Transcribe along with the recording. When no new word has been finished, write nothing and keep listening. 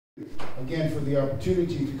Again, for the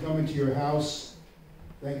opportunity to come into your house.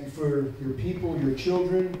 Thank you for your people, your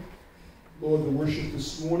children. Lord, the worship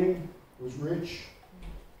this morning was rich.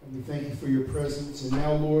 And we thank you for your presence. And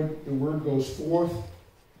now, Lord, the word goes forth.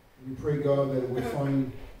 And we pray, God, that it will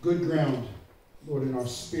find good ground, Lord, in our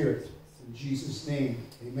spirit. In Jesus' name,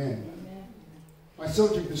 amen. Amen. My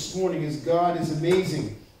subject this morning is God is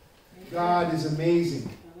amazing. God is amazing.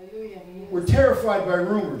 We're terrified by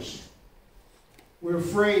rumors. We're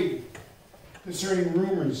afraid concerning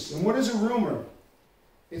rumors. And what is a rumor?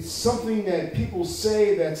 It's something that people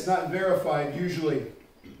say that's not verified usually.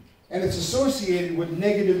 And it's associated with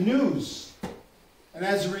negative news. And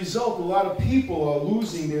as a result, a lot of people are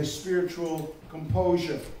losing their spiritual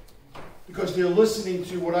composure because they're listening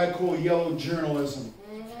to what I call yellow journalism.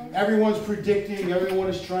 Everyone's predicting. Everyone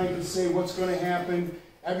is trying to say what's going to happen.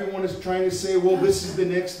 Everyone is trying to say, well, this is the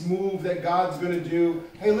next move that God's going to do.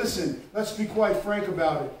 Hey, listen, let's be quite frank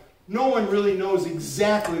about it. No one really knows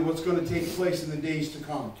exactly what's going to take place in the days to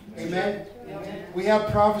come. Amen? Amen. We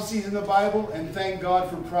have prophecies in the Bible, and thank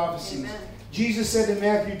God for prophecies. Amen. Jesus said in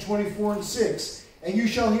Matthew 24:6, and you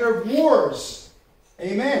shall hear of wars.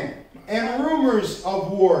 Amen. And rumors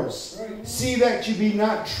of wars. See that you be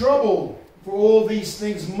not troubled, for all these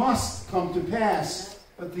things must come to pass.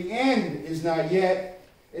 But the end is not yet.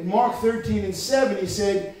 In Mark 13:7, he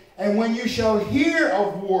said, and when you shall hear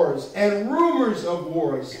of wars and rumors of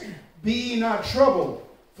wars, be ye not troubled,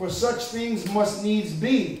 for such things must needs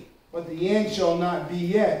be, but the end shall not be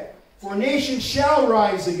yet. For nation shall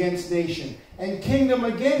rise against nation, and kingdom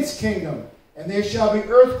against kingdom, and there shall be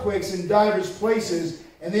earthquakes in divers places,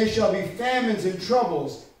 and there shall be famines and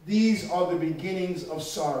troubles. These are the beginnings of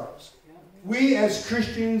sorrows. We as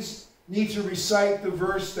Christians need to recite the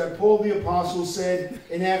verse that Paul the Apostle said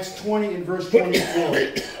in Acts 20 and verse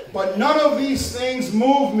 24. But none of these things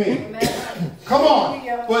move me. Amen. Come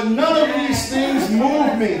on. But none of these things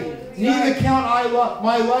move me. Neither count I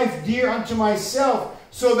my life dear unto myself,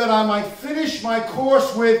 so that I might finish my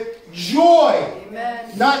course with joy,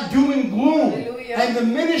 amen, not doing gloom, hallelujah, and the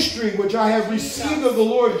ministry which I have received of the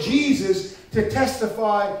Lord Jesus to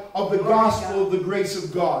testify of the gospel of the grace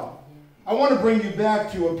of God. I want to bring you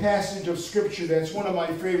back to a passage of Scripture that's one of my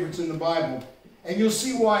favorites in the Bible. And you'll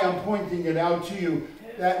see why I'm pointing it out to you,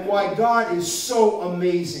 that why God is so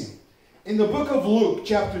amazing. In the book of Luke,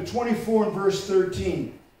 chapter 24 and verse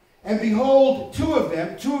 13, and behold, two of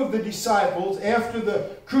the disciples, after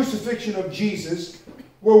the crucifixion of Jesus,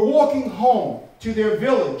 were walking home to their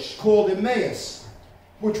village called Emmaus,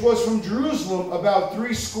 which was from Jerusalem about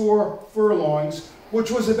 80 furlongs,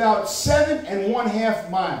 which was about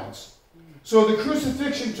 7½ miles. So the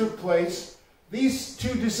crucifixion took place. These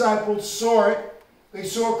two disciples saw it. They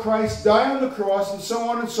saw Christ die on the cross and so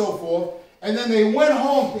on and so forth. And then they went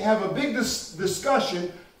home to have a big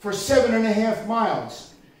discussion for 7½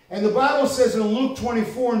 miles. And the Bible says in Luke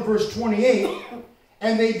 24 and verse 28,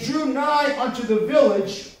 and they drew nigh unto the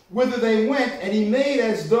village whither they went, and he made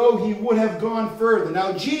as though he would have gone further.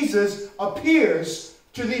 Now Jesus appears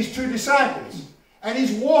to these two disciples, and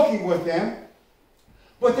he's walking with them.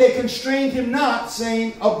 But they constrained him not,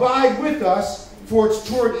 saying, abide with us, for it's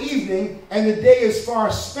toward evening, and the day is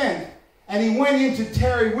far spent. And he went in to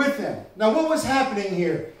tarry with them. Now what was happening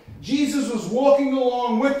here? Jesus was walking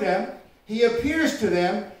along with them. He appears to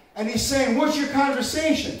them, and he's saying, what's your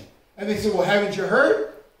conversation? And they said, well, haven't you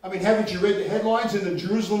heard? I mean, haven't you read the headlines in the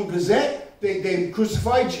Jerusalem Gazette? They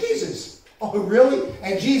crucified Jesus. Oh, really?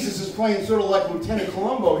 And Jesus is playing sort of like Lieutenant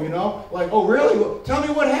Columbo, you know? Like, oh, really? Well, tell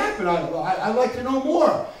me what happened. I'd like to know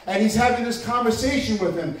more. And he's having this conversation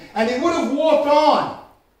with them. And he would have walked on.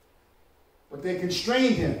 But they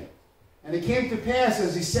constrained him. And it came to pass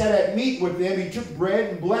as he sat at meat with them, he took bread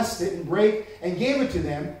and blessed it and brake and gave it to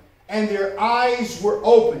them. And their eyes were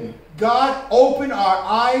opened. God, open our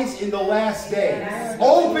eyes in the last day.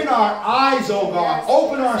 Open our eyes, oh God.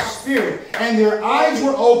 Open our spirit. And their eyes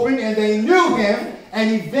were opened, and they knew him, and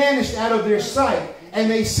he vanished out of their sight. And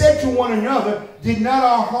they said to one another, did not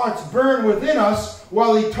our hearts burn within us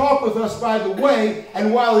while he talked with us by the way,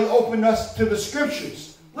 and while he opened us to the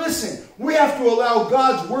Scriptures? Listen, we have to allow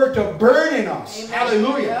God's word to burn in us. Amen.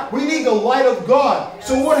 Hallelujah. We need the light of God. Yes.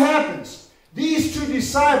 So what happens? These two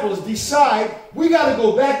disciples decide we got to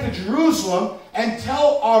go back to Jerusalem and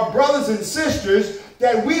tell our brothers and sisters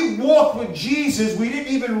that we walked with Jesus. We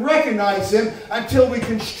didn't even recognize him until we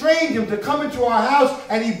constrained him to come into our house,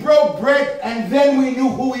 and he broke bread, and then we knew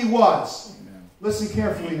who he was. Amen. Listen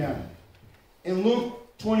carefully now. In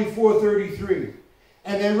Luke 24:33,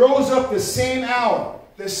 and they rose up the same hour.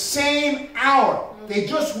 They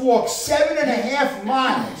just walked 7½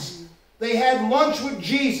 miles. They had lunch with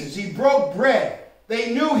Jesus. He broke bread.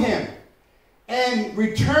 they knew him, and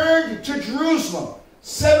returned to Jerusalem,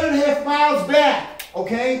 7.5 miles back,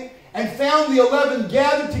 okay, and found the 11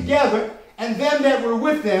 gathered together, and them that were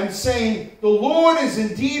with them, saying, the Lord is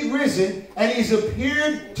indeed risen, and he's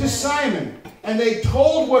appeared to Simon. And they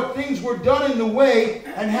told what things were done in the way,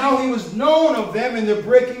 and how he was known of them in the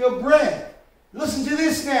breaking of bread. Listen to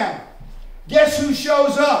this now. Guess who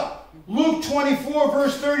shows up? Luke 24,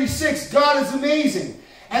 verse 36. God is amazing.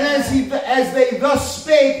 And as they thus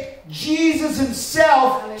spake, Jesus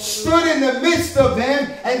himself stood in the midst of them,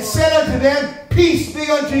 and said unto them, peace be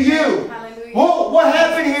unto you. Oh, what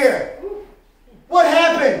happened here? What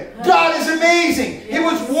happened? God is amazing. He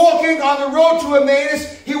was walking on the road to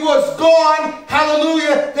Emmaus. He was gone.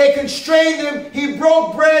 Hallelujah. They constrained him. He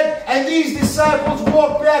broke bread. And these disciples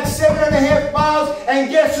walked back 7.5 miles. And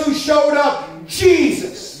guess who showed up?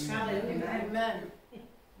 Jesus. Amen. If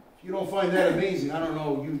you don't find that amazing, I don't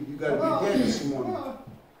know. You got to be dead this morning.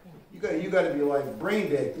 You got to be like brain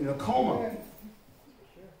dead, in a coma.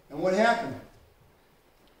 And what happened?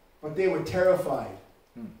 But they were terrified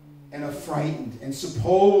and affrighted, and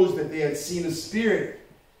supposed that they had seen a spirit.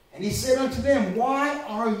 And he said unto them, why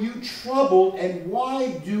are you troubled, and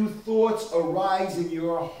why do thoughts arise in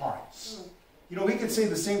your hearts? You know, we could say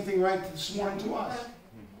the same thing right this morning to us.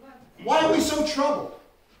 Why are we so troubled?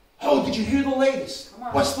 Oh, did you hear the latest?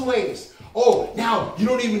 What's the latest? Oh, now you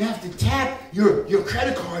don't even have to tap your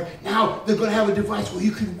credit card. Now they're going to have a device where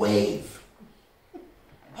you can wave.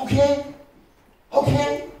 Okay,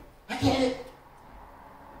 I get it.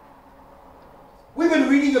 We've been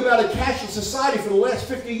reading about a cashless society for the last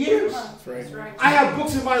 50 years. That's right. I have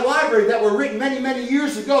books in my library that were written many, many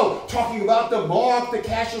years ago talking about the mark, the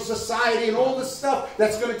cashless society, and all this stuff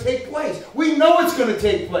that's going to take place. We know it's going to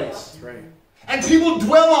take place. That's right. And people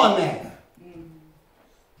dwell on that.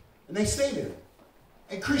 And they stay there.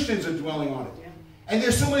 And Christians are dwelling on it. And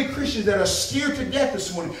there's so many Christians that are scared to death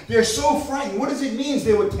this morning. They're so frightened. What does it mean?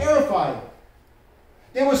 They were terrified.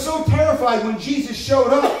 They were so terrified when Jesus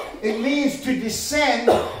showed up. It means to descend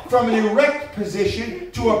from an erect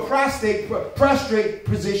position to a prostrate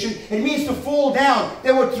position. It means to fall down.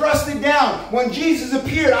 They were thrusted down. When Jesus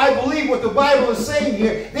appeared, I believe what the Bible is saying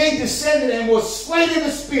here, they descended and were slain in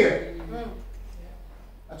the spirit.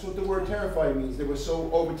 That's what the word terrified means. They were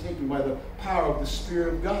so overtaken by the power of the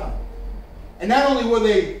Spirit of God. And not only were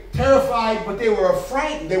they terrified, but they were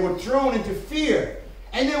frightened. They were thrown into fear.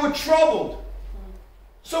 And they were troubled.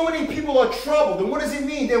 So many people are troubled. And what does it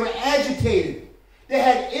mean? They were agitated. They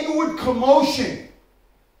had inward commotion.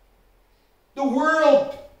 The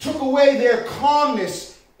world took away their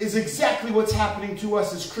calmness, is exactly what's happening to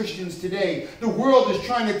us as Christians today. The world is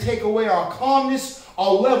trying to take away our calmness,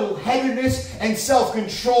 our level-headedness, and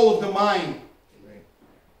self-control of the mind.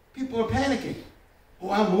 People are panicking.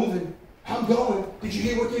 Oh, I'm moving. I'm going. Did you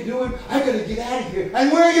hear what they're doing? I got to get out of here.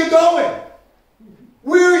 And where are you going?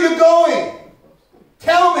 Where are you going?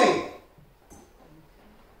 Tell me.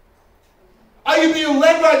 Are you being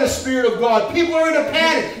led by the Spirit of God? People are in a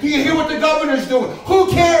panic. Do you hear what the governor's doing? Who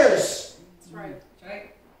cares? That's right.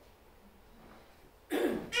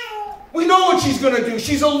 We know what she's going to do.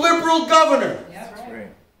 She's a liberal governor. That's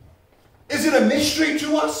right. Is it a mystery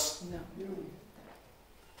to us? No.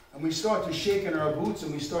 And we start to shake in our boots,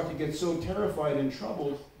 and we start to get so terrified and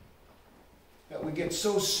troubled that we get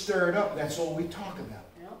so stirred up, that's all we talk about.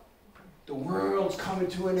 Yep. The world's coming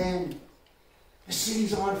to an end. The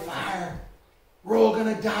city's on fire. We're all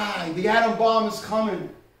going to die. The atom bomb is coming.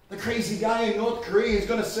 The crazy guy in North Korea is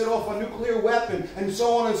going to set off a nuclear weapon, and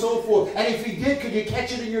so on and so forth. And if he did, could you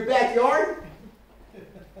catch it in your backyard?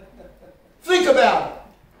 Think about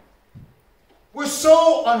it. We're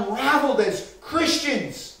so unraveled as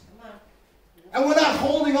Christians. And we're not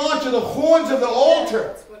holding on to the horns of the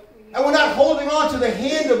altar. And we're not holding on to the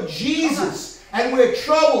hand of Jesus. And we're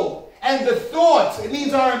troubled. And the thoughts, it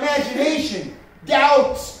means our imagination,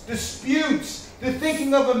 doubts, disputes, the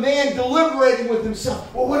thinking of a man deliberating with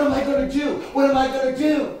himself. Well, what am I going to do? What am I going to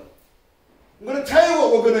do? I'm going to tell you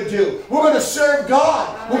what we're going to do. We're going to serve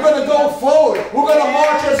God. We're going to go forward. We're going to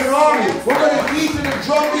march as an army. We're going to beat to the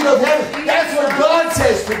drumbeat of heaven. That's what God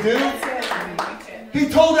says to do. He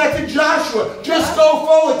told that to Joshua. Just go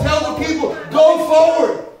forward. Tell the people, go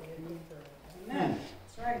forward. Amen.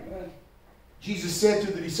 That's right. Jesus said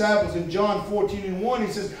to the disciples in John 14:1,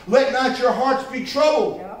 he says, let not your hearts be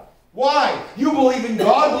troubled. Why? You believe in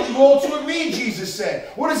God, believe also in me, Jesus said.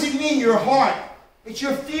 What does it mean, your heart? It's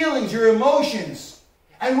your feelings, your emotions.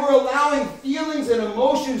 And we're allowing feelings and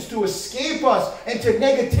emotions to escape us into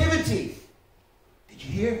negativity. Did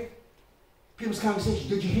you hear? People's conversation.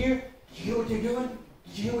 Did you hear? Did you hear what they're doing?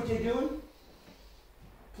 Did you hear what they're doing?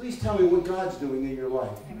 Please tell me what God's doing in your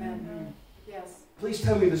life. Amen. Yes. Please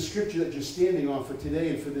tell me the scripture that you're standing on for today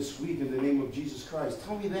and for this week in the name of Jesus Christ.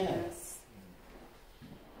 Tell me that. Yes.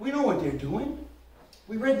 We know what they're doing.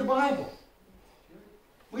 We read the Bible.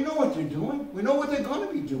 We know what they're doing. We know what they're going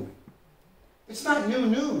to be doing. It's not new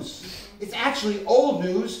news. It's actually old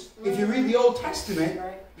news if you read the Old Testament.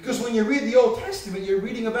 Because when you read the Old Testament, you're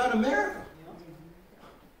reading about America.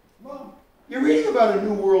 You're reading about a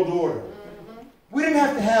new world order. We didn't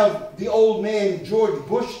have to have the old man George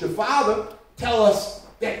Bush, the father, tell us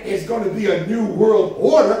that there's going to be a new world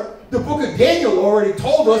order. The book of Daniel already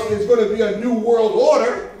told us there's going to be a new world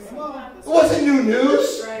order. It wasn't new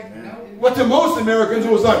news. But to most Americans,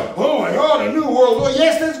 it was like, oh my God, a new world order.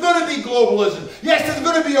 Yes, there's going to be globalism. Yes, there's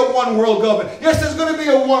going to be a one world government. Yes, there's going to be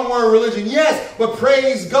a one world religion. Yes, but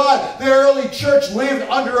praise God, the early church lived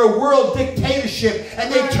under a world dictatorship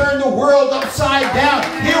and they turned the world upside down.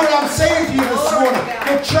 Hear what I'm saying to you this morning.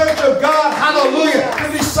 The church of God, hallelujah,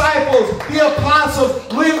 the disciples, the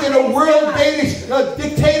apostles lived in a world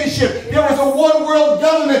dictatorship. There was a one world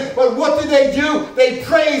government, but what did they do? They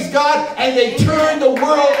praised God and they turned the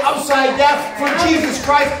world upside down for Jesus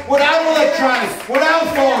Christ without electronics,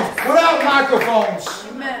 without phones, without microphones.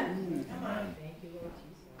 Amen. Thank you, Lord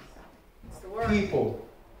Jesus. It's the word. People.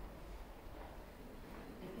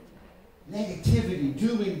 Negativity,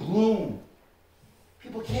 doom and gloom.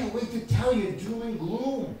 People can't wait to tell you doom and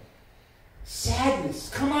gloom. Sadness.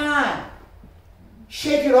 Come on.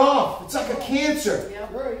 Shake it off. It's like a cancer.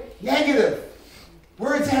 Yep. Negative.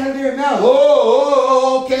 Words out of their mouth.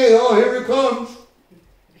 Oh, okay. Oh, here it comes.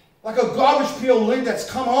 Like a garbage pail lid that's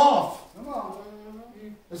come off. Come on.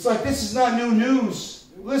 It's like this is not new news.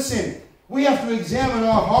 Listen, we have to examine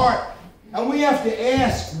our heart and we have to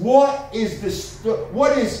ask what is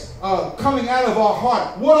coming out of our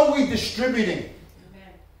heart. What are we distributing?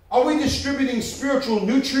 Are we distributing spiritual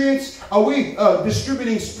nutrients? Are we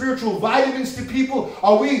distributing spiritual vitamins to people?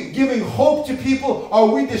 Are we giving hope to people? Are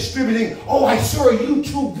we distributing, oh, I saw a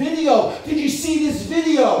YouTube video. Did you see this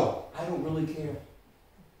video? I don't really care.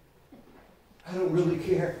 I don't really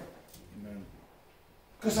care.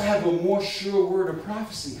 Because I have a more sure word of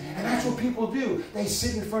prophecy. And that's what people do. They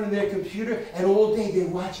sit in front of their computer and all day they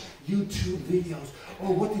watch YouTube videos.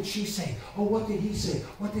 Oh, what did she say? Oh, what did he say?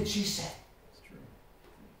 What did she say? It's true.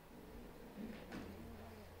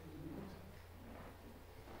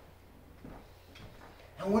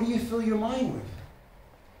 And what do you fill your mind with?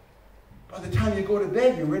 By the time you go to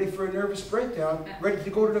bed, you're ready for a nervous breakdown, ready to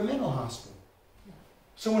go to the mental hospital.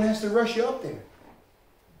 Someone has to rush you up there.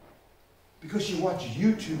 Because you watch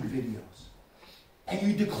YouTube videos. And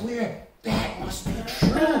you declare, that must be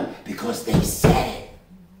true because they said it.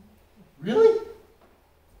 Really?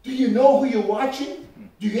 Do you know who you're watching?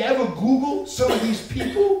 Do you ever Google some of these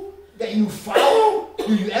people that you follow?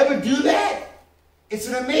 Do you ever do that? It's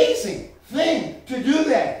an amazing thing to do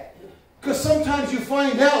that. Because sometimes you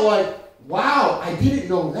find out like, wow, I didn't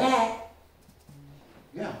know that.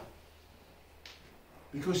 Yeah.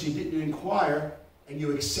 Because you didn't inquire and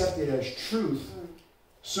you accept it as truth.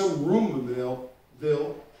 Some rumor mill,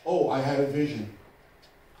 oh, I had a vision.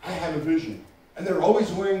 I had a vision. And they're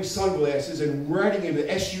always wearing sunglasses and riding in the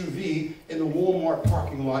SUV in the Walmart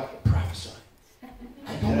parking lot prophesying.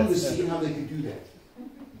 I don't understand how they could do that.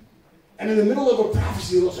 And in the middle of a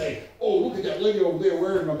prophecy, they'll say, oh, look at that lady over there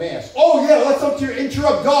wearing a mask. Oh, yeah, let's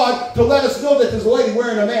interrupt God to let us know that there's a lady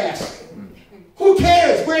wearing a mask. Who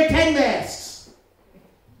cares? Wear 10 masks.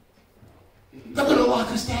 They're going to lock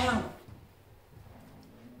us down.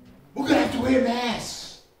 We're going to have to wear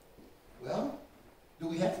masks. Well, do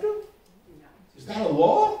we have to? Is that a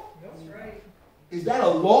law? That's right. Is that a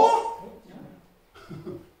law?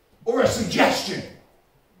 Or a suggestion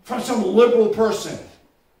from some liberal person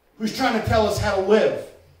who's trying to tell us how to live?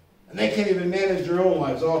 And they can't even manage their own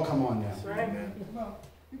lives. Oh, come on now. That's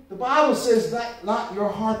right. The Bible says that not your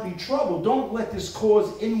heart be troubled. Don't let this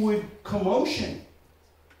cause inward commotion.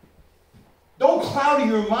 Don't cloud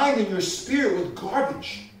your mind and your spirit with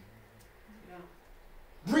garbage.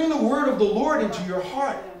 Bring the word of the Lord into your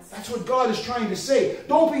heart. That's what God is trying to say.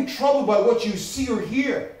 Don't be troubled by what you see or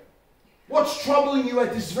hear. What's troubling you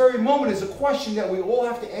at this very moment is a question that we all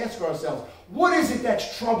have to ask ourselves. What is it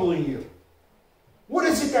that's troubling you? What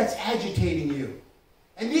is it that's agitating you?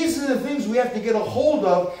 And these are the things we have to get a hold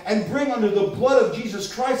of and bring under the blood of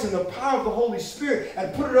Jesus Christ and the power of the Holy Spirit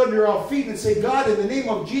and put it under our feet and say, God, in the name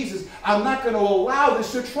of Jesus, I'm not going to allow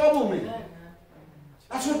this to trouble me.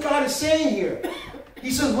 That's what God is saying here.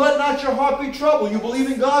 He says, let not your heart be troubled. You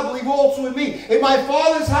believe in God, believe also in me. In my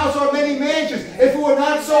Father's house are many mansions. If it were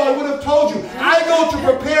not so, I would have told you. I go to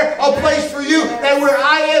prepare a place for you, that where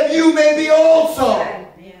I am, you may be also.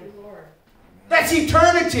 That's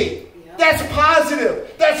eternity. That's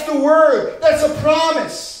positive. That's the word. That's a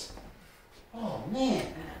promise. Oh, man.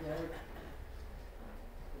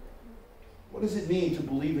 What does it mean to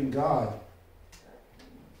believe in God?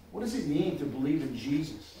 What does it mean to believe in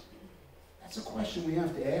Jesus? That's a question we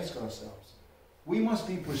have to ask ourselves. We must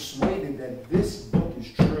be persuaded that this book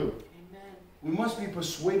is true. Amen. We must be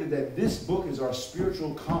persuaded that this book is our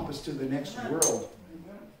spiritual compass to the next world.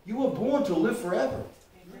 Amen. You were born to live forever.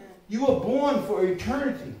 Amen. You were born for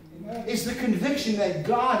eternity. Amen. It's the conviction that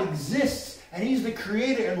God exists and He's the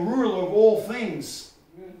creator and ruler of all things.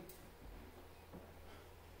 Amen.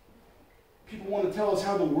 People want to tell us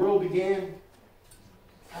how the world began.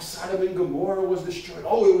 How Sodom and Gomorrah was destroyed.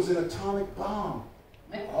 Oh, it was an atomic bomb.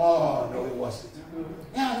 Oh, no, it wasn't.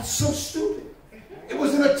 Yeah, that's so stupid. It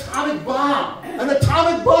was an atomic bomb. An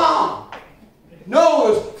atomic bomb. No,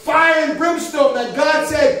 it was fire and brimstone that God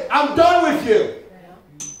said, I'm done with you.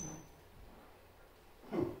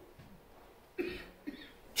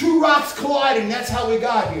 Two rocks colliding, that's how we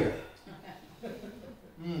got here. I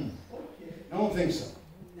don't think so.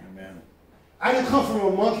 Amen. I didn't come from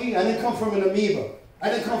a monkey. I didn't come from an amoeba. I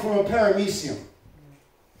didn't come from a paramecium.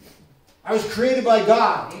 I was created by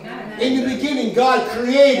God. Amen. In the beginning, God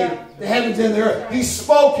created the heavens and the earth. He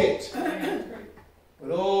spoke it.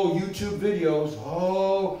 But oh, YouTube videos.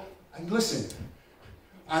 Oh, listen.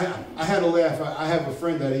 I had a laugh. I have a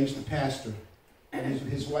friend that I used to pastor. And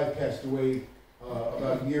his wife passed away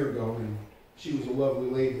about a year ago. And she was a lovely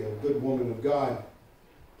lady, a good woman of God.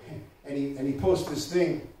 And he posted this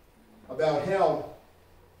thing about hell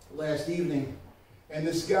last evening. And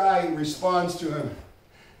this guy responds to him.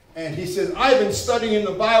 And he says, I've been studying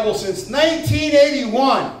the Bible since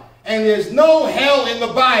 1981. And there's no hell in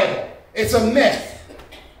the Bible. It's a myth.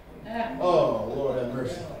 Oh, Lord have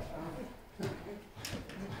mercy.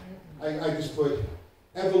 I just put,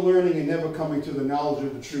 ever learning and never coming to the knowledge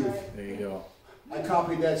of the truth. There you go. I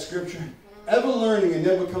copied that scripture. Ever learning and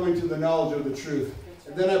never coming to the knowledge of the truth.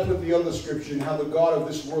 And then I put the other scripture in how the God of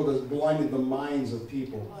this world has blinded the minds of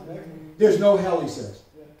people. There's no hell, he says.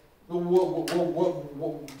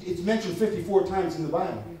 It's mentioned 54 times in the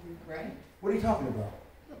Bible. Right. What are you talking about?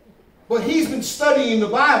 But he's been studying the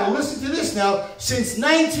Bible, listen to this now, since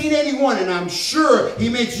 1981, and I'm sure he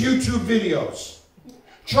makes YouTube videos.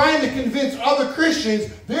 Trying to convince other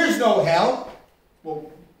Christians there's no hell.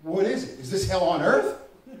 Well, what is it? Is this hell on earth?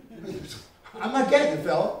 I'm not getting it,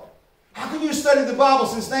 fella. How can you study the Bible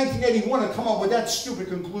since 1981 and come up with that stupid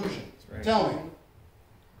conclusion? Right. Tell me.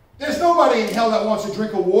 There's nobody in hell that wants a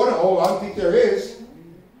drink of water. Oh, I think there is.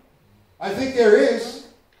 I think there is.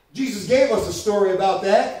 Jesus gave us a story about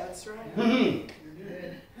that. That's right.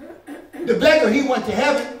 The beggar, he went to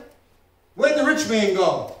heaven. Where'd the rich man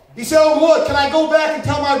go? He said, oh, Lord, can I go back and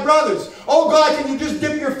tell my brothers? Oh, God, can you just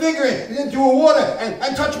dip your finger into a water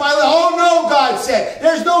and touch my leg? Oh, no, God said.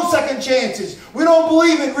 There's no second chances. We don't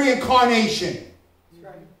believe in reincarnation.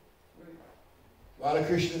 Right. A lot of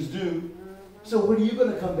Christians do. So what are you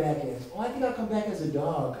going to come back as? Oh, I think I'll come back as a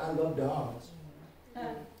dog. I love dogs.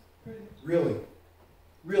 Really?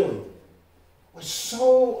 Really? We're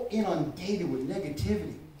so inundated with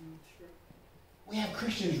negativity. We have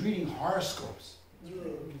Christians reading horoscopes.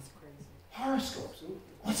 Horoscopes.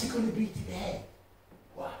 What's it going to be today?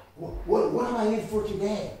 What am I in for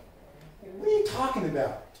today? What are you talking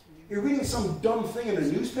about? You're reading some dumb thing in a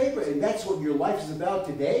newspaper and that's what your life is about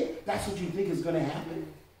today? That's what you think is going to happen?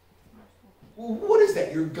 Well, what is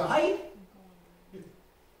that? Your guide?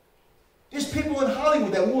 There's people in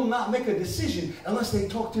Hollywood that will not make a decision unless they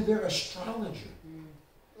talk to their astrologer.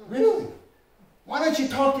 Really? Why don't you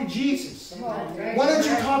talk to Jesus? Why don't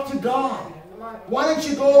you talk to God? Why don't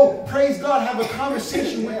you go, praise God, have a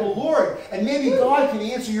conversation with the Lord, and maybe God can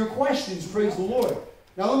answer your questions, praise the Lord.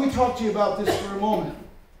 Now let me talk to you about this for a moment.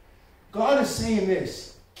 God is saying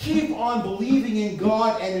this, keep on believing in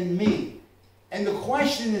God and in me. And the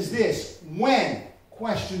question is this, when?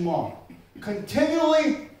 Question mark.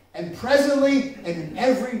 Continually and presently and in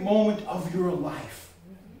every moment of your life.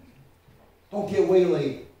 Don't get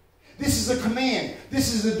waylaid. This is a command.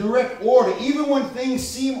 This is a direct order, even when things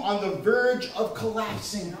seem on the verge of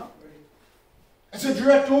collapsing. It's a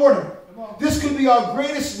direct order. This could be our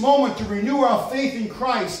greatest moment to renew our faith in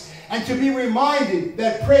Christ and to be reminded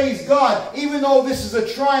that, praise God, even though this is a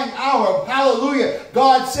trying hour, hallelujah,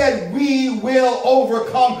 God said we will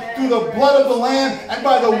overcome through the blood of the Lamb and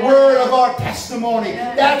by the word of our testimony.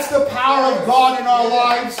 That's the power of God in our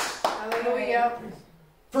lives. Hallelujah.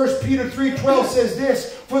 1 Peter 3:12 says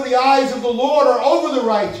this, "For the eyes of the Lord are over the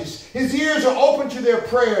righteous. His ears are open to their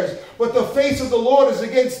prayers. But the face of the Lord is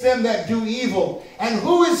against them that do evil. And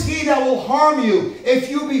who is he that will harm you if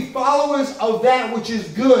you be followers of that which is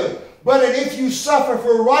good? But if you suffer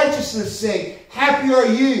for righteousness' sake, happy are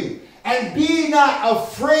you. And be not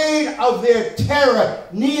afraid of their terror,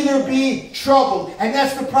 neither be troubled." And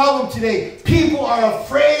that's the problem today. People are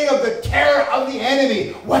afraid of the terror of the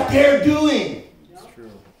enemy, what they're doing. That's true.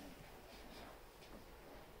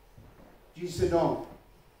 Jesus said, don't.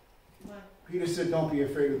 Come on. Peter said, don't be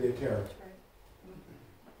afraid of their terror.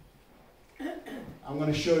 I'm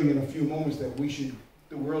going to show you in a few moments that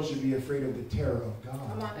the world should be afraid of the terror of God.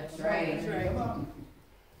 Come on. That's right. That's right. Come on.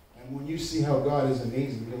 And when you see how God is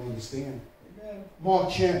amazing, you'll understand.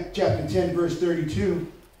 Mark chapter 10, verse 32.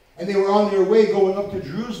 "And they were on their way going up to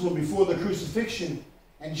Jerusalem before the crucifixion.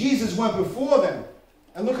 And Jesus went before them."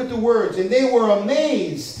 And look at the words. "And they were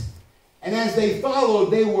amazed. And as they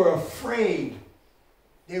followed, they were afraid."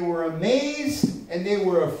 They were amazed and they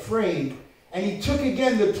were afraid. "And he took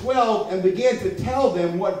again the 12 and began to tell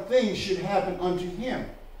them what things should happen unto him,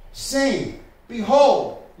 saying,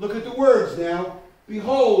 Behold," look at the words now,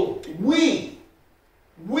 "behold, we,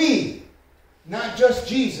 not just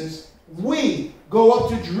Jesus, we go up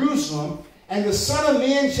to Jerusalem, and the Son of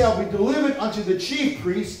Man shall be delivered unto the chief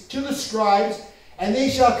priests, to the scribes, and they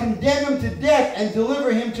shall condemn him to death and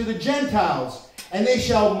deliver him to the Gentiles. And they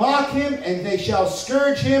shall mock him, and they shall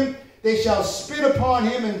scourge him, they shall spit upon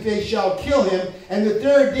him, and they shall kill him, and the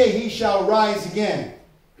third day he shall rise again."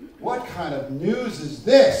 What kind of news is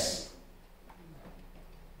this?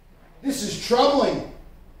 This is troubling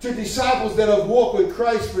to disciples that have walked with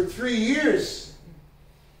Christ for 3 years.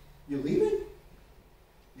 You're leaving?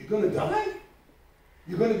 You're going to die?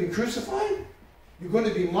 You're going to be crucified? You're going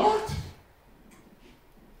to be mocked?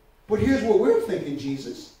 But here's what we're thinking,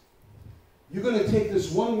 Jesus. You're going to take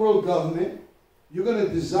this one world government, you're going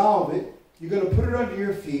to dissolve it, you're going to put it under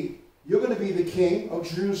your feet, you're going to be the king of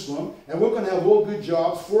Jerusalem, and we're going to have all good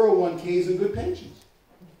jobs, 401ks, and good pensions.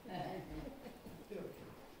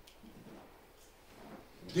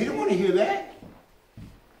 They don't want to hear that.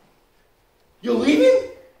 You're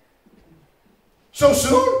leaving? So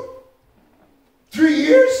soon? 3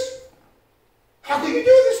 years? How can you do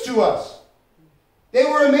this to us? They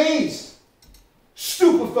were amazed,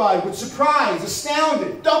 stupefied with surprise,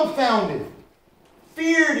 astounded, dumbfounded,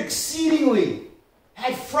 feared exceedingly,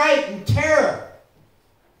 had fright and terror.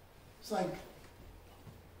 It's like,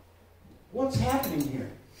 what's happening here?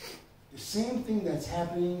 The same thing that's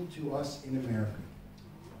happening to us in America.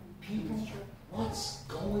 People, what's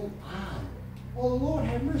going on? Well, Lord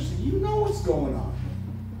have mercy, you know what's going on.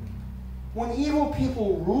 When evil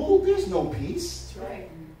people rule, there's no peace. That's right.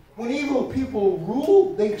 When evil people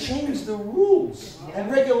rule, they change the rules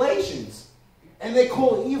and regulations. And they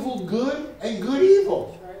call evil good and good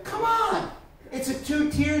evil. Come on. It's a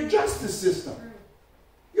two-tiered justice system.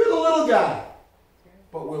 You're the little guy.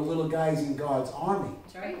 But we're little guys in God's army.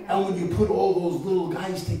 And when you put all those little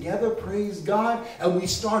guys together, praise God, and we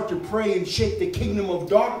start to pray and shake the kingdom of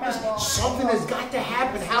darkness, something has got to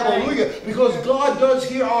happen. Hallelujah. Because God does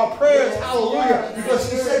hear our prayers. Hallelujah.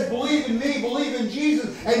 Because he said, believe in me, believe in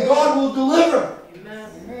Jesus, and God will deliver.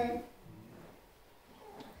 Amen.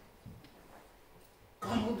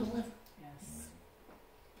 God will deliver. Yes.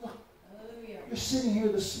 Look, Hallelujah. you're sitting here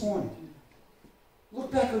this morning. Look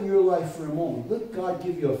back on your life for a moment. Let God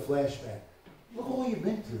give you a flashback. Look all you've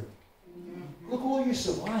been through. Look all you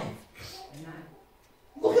survived.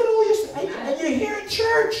 Look at all you and you're here in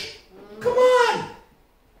church. Come on.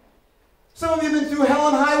 Some of you have been through hell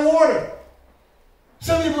and high water.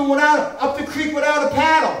 Some of you have been up the creek without a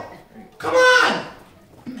paddle. Come on.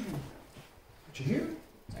 But you here?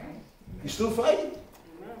 You still fighting?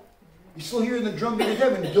 You're still hearing the drumbeat of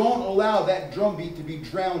heaven. Don't allow that drumbeat to be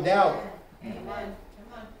drowned out Amen.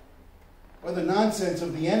 by the nonsense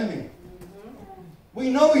of the enemy. We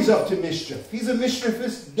know he's up to mischief. He's a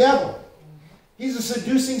mischievous devil. He's a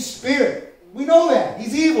seducing spirit. We know that.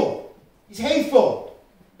 He's evil. He's hateful.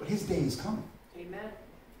 But his day is coming. Amen.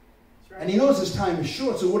 That's right. And he knows his time is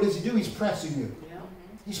short, so what does he do? He's pressing you. Yeah.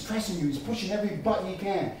 He's pressing you. He's pushing every button he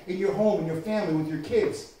can in your home, in your family, with your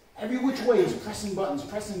kids. Every which way he's pressing buttons,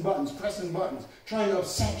 pressing buttons, pressing buttons, trying to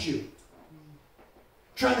upset you,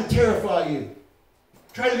 trying to terrify you,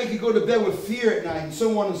 trying to make you go to bed with fear at night, and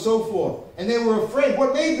so on and so forth. And they were afraid.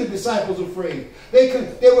 What made the disciples afraid? They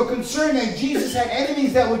were concerned that Jesus had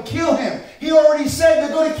enemies that would kill him. He already said,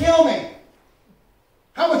 they're going to kill me.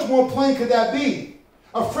 How much more plain could that be?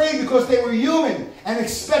 Afraid because they were human and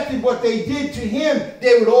expected what they did to him,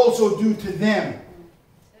 they would also do to them.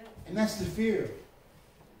 And that's the fear.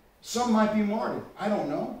 Some might be martyred. I don't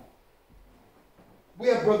know. We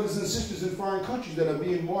have brothers and sisters in foreign countries that are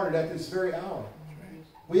being martyred at this very hour.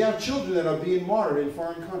 We have children that are being martyred in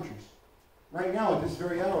foreign countries. Right now, at this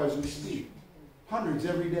very hour as we speak. Hundreds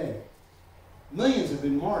every day. Millions have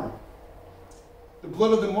been martyred. The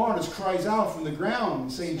blood of the martyrs cries out from the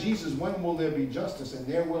ground, saying, Jesus, when will there be justice? And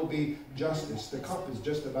there will be justice. The cup is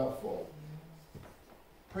just about full.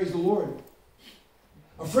 Praise the Lord.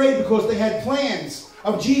 Afraid because they had plans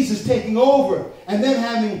of Jesus taking over and then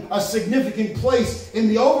having a significant place in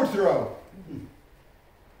the overthrow.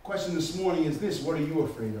 Question this morning is this: what are you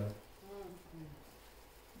afraid of?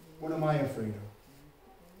 What am I afraid of?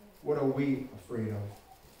 What are we afraid of?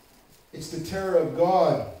 It's the terror of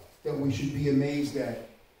God that we should be amazed at.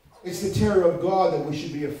 It's the terror of God that we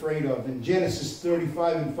should be afraid of. In Genesis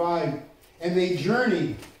 35:5, and they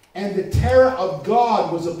journeyed, and the terror of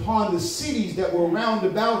God was upon the cities that were round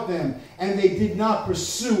about them, and they did not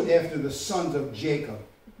pursue after the sons of Jacob.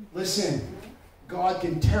 Listen, God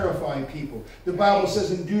can terrify people. The Bible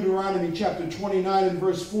says in Deuteronomy chapter 29 and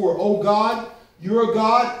verse 4, "O God, your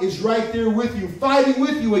God is right there with you, fighting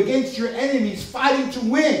with you against your enemies, fighting to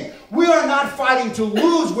win." We are not fighting to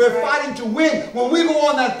lose. We're fighting to win. When we go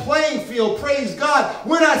on that playing field, praise God,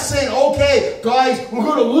 we're not saying, okay, guys, we're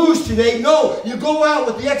going to lose today. No, you go out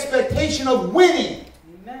with the expectation of winning.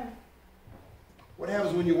 Amen. What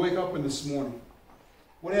happens when you wake up in this morning?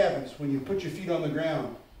 What happens when you put your feet on the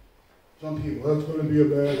ground? Some people, that's going to be a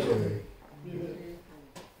bad day.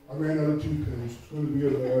 I ran out of toothpaste. It's going to be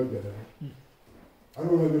a bad day. I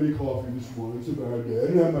don't have any coffee this morning. It's a bad day. I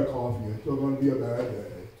didn't have my coffee. It's still going to be a bad day.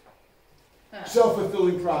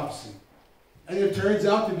 Self-fulfilling prophecy. And it turns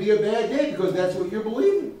out to be a bad day because that's what you're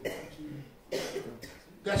believing.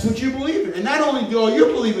 That's what you believe in. And not only do you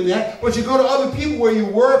believe in that, but you go to other people where you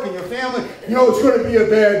work and your family, you know, it's going to be a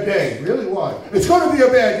bad day. Really? Why? It's going to be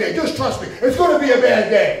a bad day. Just trust me. It's going to be a bad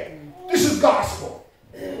day. This is gospel.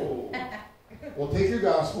 Well, take your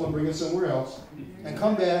gospel and bring it somewhere else. And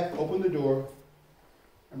come back, open the door,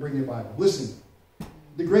 and bring your Bible. Listen,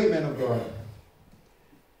 the great men of God.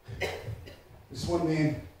 This one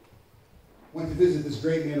man went to visit this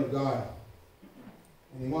great man of God,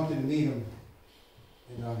 and he wanted to meet him.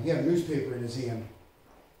 And he had a newspaper in his hand.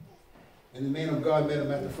 And the man of God met him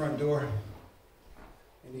at the front door,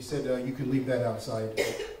 and he said, "You can leave that outside.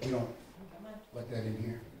 We don't let that in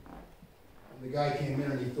here." And the guy came in,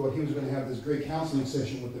 and he thought he was going to have this great counseling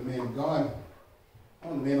session with the man of God.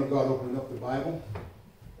 Well, the man of God opened up the Bible,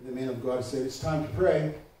 and the man of God said, "It's time to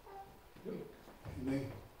pray." And they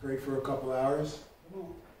prayed for a couple hours.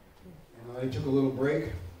 And he took a little break.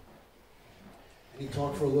 And he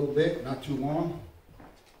talked for a little bit, not too long.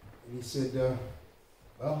 And he said,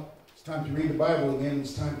 well, it's time to read the Bible again.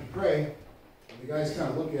 It's time to pray. And the guys kind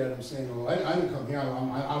of look at him saying, well, I didn't come here.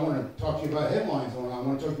 I want to talk to you about headlines. I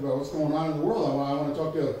want to talk to you about what's going on in the world. I want to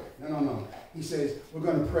talk to you. No. He says, we're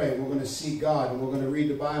going to pray. We're going to seek God. And we're going to read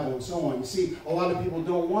the Bible and so on. You see, a lot of people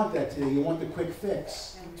don't want that today. You want the quick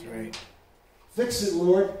fix. That's right. Fix it,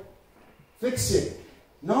 Lord. Fix it.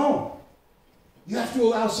 No. You have to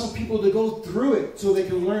allow some people to go through it so they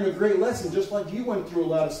can learn a great lesson, just like you went through a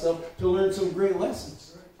lot of stuff to learn some great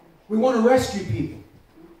lessons. We want to rescue people.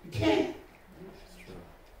 You can't.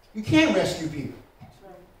 You can't rescue people.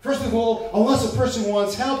 First of all, unless a person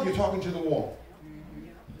wants help, you're talking to the wall.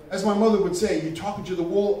 As my mother would say, you're talking to the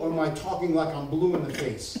wall, or am I talking like I'm blue in the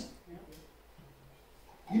face?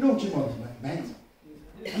 You know what your mother meant.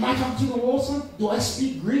 Am I talking to the wall, son? Do I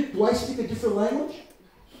speak Greek? Do I speak a different language?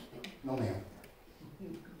 No, ma'am.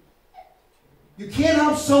 You can't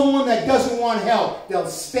help someone that doesn't want help. They'll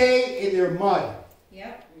stay in their mud.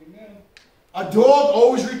 Yep. A dog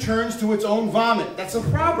always returns to its own vomit. That's a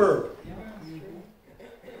proverb.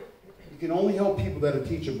 You can only help people that are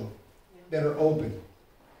teachable, that are open,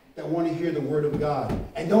 that want to hear the Word of God,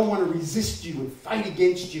 and don't want to resist you and fight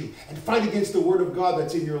against you, and fight against the Word of God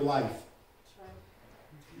that's in your life.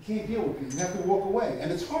 You can't deal with people. You have to walk away.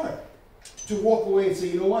 And it's hard to walk away and say,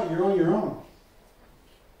 you know what, you're on your own.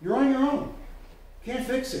 You're on your own. Can't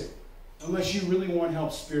fix it unless you really want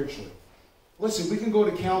help spiritually. Listen, we can go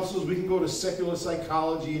to counselors, we can go to secular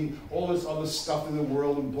psychology and all this other stuff in the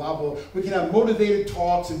world and blah, blah. We can have motivated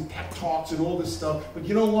talks and pep talks and all this stuff. But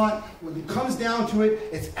you know what? When it comes down to it,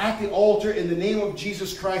 it's at the altar in the name of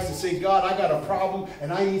Jesus Christ and say, God, I got a problem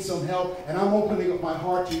and I need some help. And I'm opening up my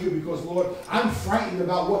heart to you because, Lord, I'm frightened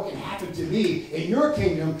about what can happen to me in your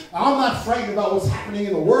kingdom. I'm not frightened about what's happening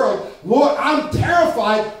in the world. Lord, I'm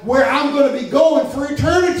terrified where I'm going to be going for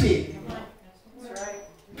eternity.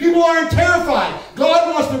 People aren't terrified.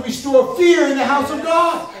 God wants to restore fear in the house of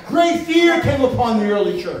God. Great fear came upon the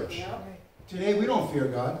early church. Today we don't fear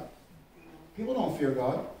God. People don't fear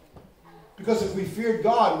God. Because if we feared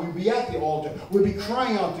God, we'd be at the altar. We'd be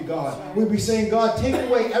crying out to God. We'd be saying, God, take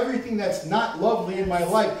away everything that's not lovely in my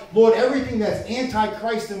life. Lord, everything that's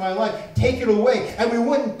anti-Christ in my life, take it away. And we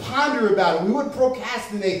wouldn't ponder about it. We wouldn't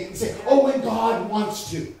procrastinate and say, oh, when God wants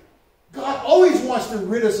to. God always wants to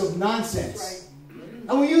rid us of nonsense.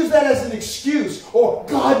 And we use that as an excuse. Or,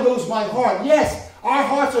 God knows my heart. Yes, our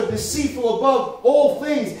hearts are deceitful above all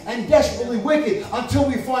things and desperately wicked until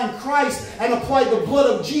we find Christ and apply the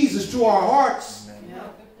blood of Jesus to our hearts.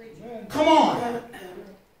 Come on.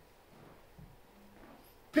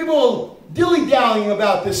 People dilly-dallying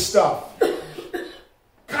about this stuff.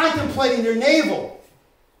 Contemplating their navel.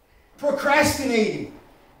 Procrastinating.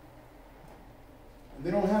 And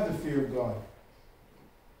they don't have the fear of God.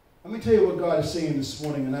 Let me tell you what God is saying this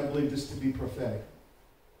morning, and I believe this to be prophetic.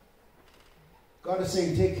 God is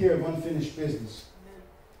saying, take care of unfinished business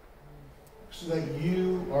so that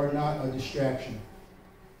you are not a distraction.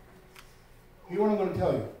 Here's what I'm going to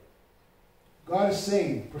tell you. God is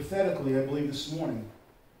saying, prophetically, I believe this morning,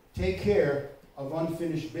 take care of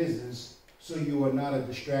unfinished business so you are not a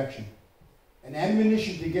distraction. An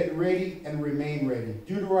admonition to get ready and remain ready.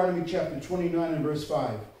 Deuteronomy chapter 29 and verse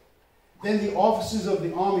 5. Then the officers of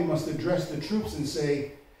the army must address the troops and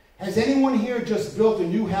say, has anyone here just built a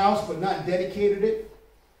new house but not dedicated it?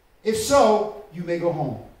 If so, you may go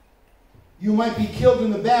home. You might be killed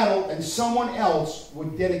in the battle and someone else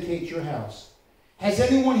would dedicate your house. Has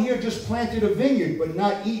anyone here just planted a vineyard but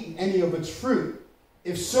not eaten any of its fruit?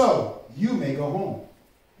 If so, you may go home.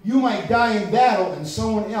 You might die in battle and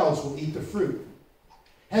someone else will eat the fruit.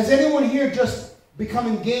 Has anyone here just become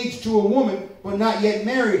engaged to a woman but not yet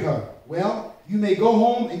married her? Well, you may go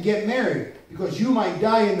home and get married, because you might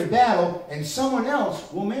die in the battle and someone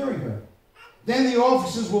else will marry her. Then the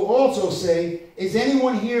officers will also say, is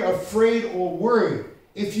anyone here afraid or worried?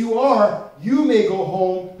 If you are, you may go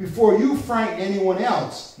home before you frighten anyone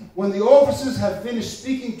else. When the officers have finished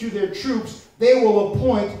speaking to their troops, they will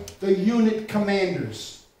appoint the unit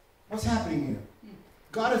commanders. What's happening here?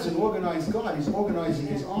 God is an organized God. He's organizing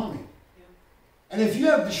his army. And if you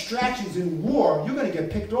have distractions in war, you're going to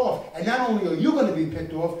get picked off. And not only are you going to be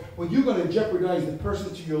picked off, but you're going to jeopardize the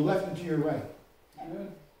person to your left and to your right.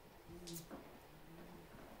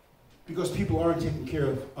 Because people aren't taking care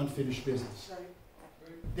of unfinished business.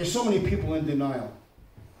 There's so many people in denial.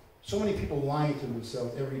 So many people lying to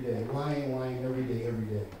themselves every day. Lying every day, every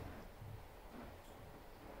day.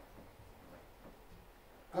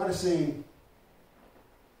 God is saying,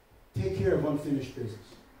 take care of unfinished business.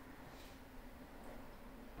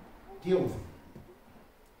 Deal with it.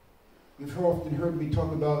 You've often heard me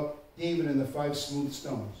talk about David and the 5 smooth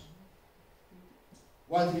stones.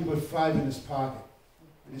 Why did he put 5 in his pocket,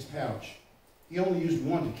 in his pouch? He only used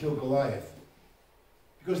 1 to kill Goliath.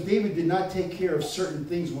 Because David did not take care of certain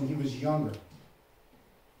things when he was younger.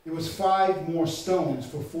 There was 5 more stones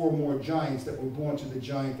for 4 more giants that were born to the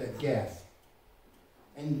giant at Gath.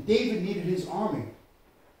 And David needed his army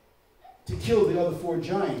to kill the other 4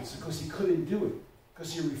 giants because he couldn't do it.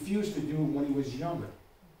 Because he refused to do it when he was younger.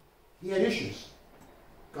 He had issues.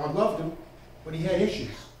 God loved him, but he had issues.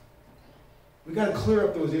 We've got to clear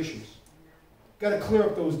up those issues. Got to clear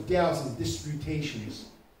up those doubts and disputations.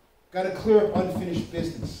 Got to clear up unfinished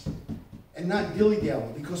business. And not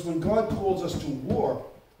dilly-dally. Because when God calls us to war,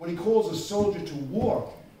 when he calls a soldier to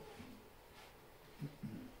war,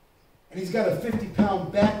 and he's got a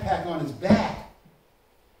 50-pound backpack on his back,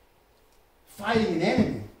 fighting an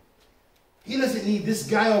enemy, he doesn't need this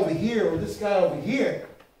guy over here or this guy over here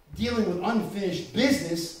dealing with unfinished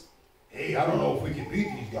business. Hey, I don't know if we can beat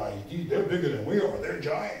these guys. They're bigger than we are. They're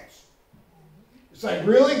giants. It's like,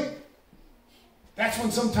 really? That's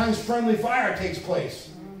when sometimes friendly fire takes place.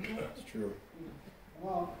 That's true.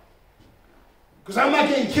 Well, because I'm not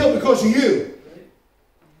getting killed because of you.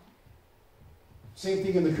 Same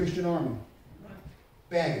thing in the Christian army.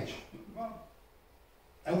 Baggage.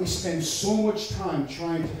 And we spend so much time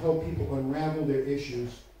trying to help people unravel their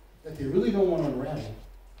issues that they really don't want to unravel.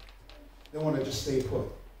 They want to just stay put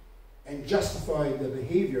and justify their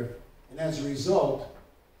behavior. And as a result,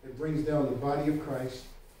 it brings down the body of Christ.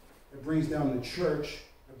 It brings down the church.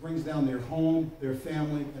 It brings down their home, their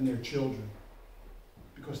family, and their children.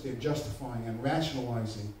 Because they're justifying and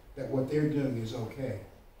rationalizing that what they're doing is okay.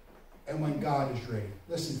 And when God is ready.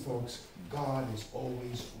 Listen, folks, God is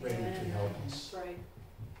always ready to help us. Right.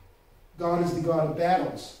 God is the God of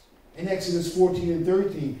battles. In Exodus 14 and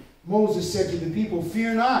 13, Moses said to the people,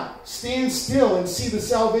 fear not, stand still and see the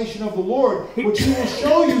salvation of the Lord, which he will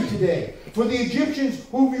show you today. For the Egyptians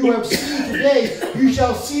whom you have seen today, you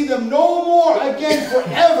shall see them no more again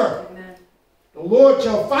forever. Amen. The Lord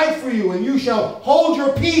shall fight for you, and you shall hold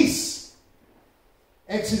your peace.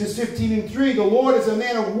 Exodus 15:3, the Lord is a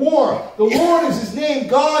man of war. The Lord is his name.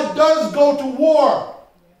 God does go to war.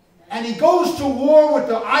 And he goes to war with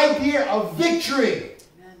the idea of victory,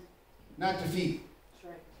 not defeat.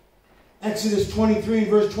 Exodus 23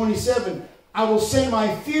 verse 27, I will send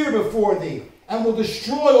my fear before thee, and will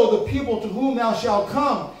destroy all the people to whom thou shalt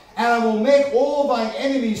come. And I will make all thine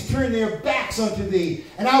enemies turn their backs unto thee.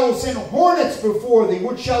 And I will send hornets before thee,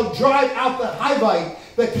 which shall drive out the Hivite,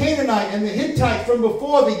 the Canaanite, and the Hittite from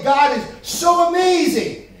before thee. God is so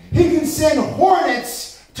amazing. He can send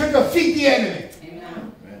hornets to defeat the enemy.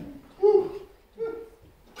 Amen. Woo.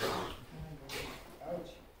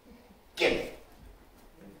 Get it.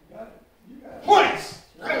 Hornets.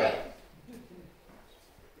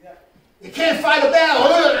 You can't fight a battle.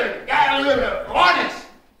 Hornets.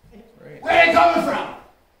 Where are they coming from?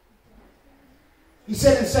 He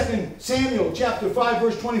said in 2 Samuel chapter 5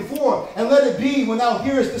 verse 24, and let it be when thou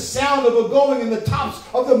hearest the sound of a going in the tops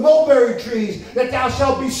of the mulberry trees, that thou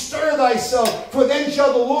shalt bestir thyself, for then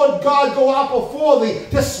shall the Lord God go out before thee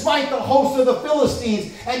to smite the host of the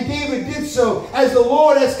Philistines. And David did so, as the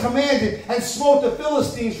Lord has commanded, and smote the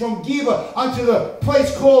Philistines from Geba unto the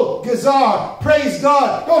place called Gezer. Praise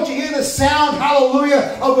God. Don't you hear the sound,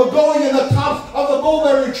 hallelujah, of a going in the tops of the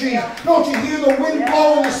mulberry trees? Don't you hear the wind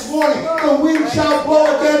blowing this morning? The wind shall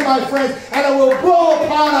blow again, my friends, and it will blow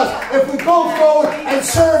upon us if we go forward and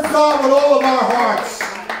serve God with all of our hearts.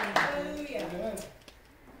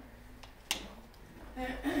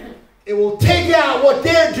 It will take out what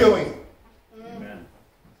they're doing. Amen.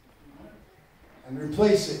 And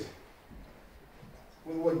replace it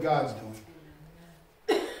with what God's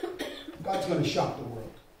doing. God's going to shock the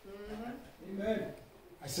world. Amen.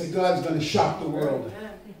 I said God's going to shock the world.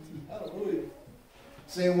 Hallelujah.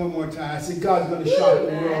 Say it one more time. I said God's going to shock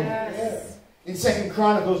the world. Yes. In 2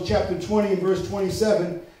 Chronicles chapter 20 and verse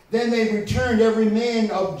 27, then they returned every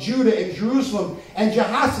man of Judah and Jerusalem, and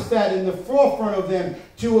Jehoshaphat in the forefront of them,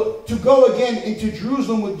 to go again into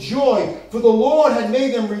Jerusalem with joy. For the Lord had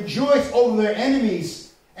made them rejoice over their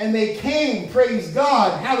enemies. And they came, praise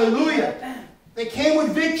God, hallelujah. They came with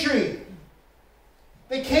victory.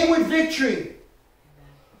 They came with victory.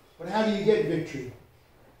 But how do you get victory?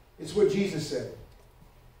 It's what Jesus said.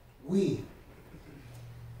 We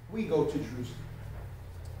go to Jerusalem.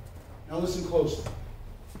 Now listen closely.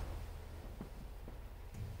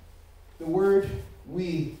 The word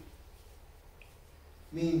we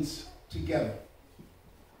means together.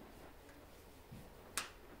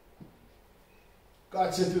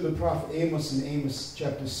 God said through the prophet Amos in Amos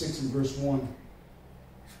chapter 6 and verse 1,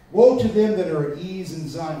 woe to them that are at ease in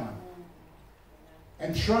Zion,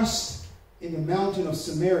 and trust in the mountain of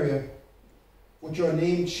Samaria, which are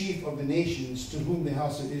named chief of the nations, to whom the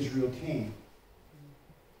house of Israel came.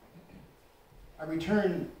 I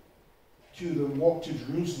return to the walk to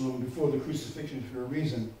Jerusalem before the crucifixion for a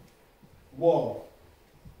reason. Woe.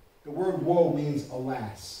 The word woe means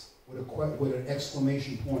alas, with an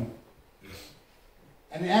exclamation point.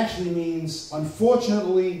 And it actually means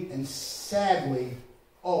unfortunately and sadly,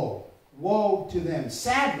 oh, woe to them.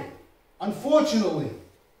 Sadly, unfortunately,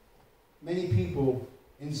 many people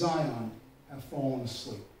in Zion have fallen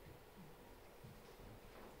asleep.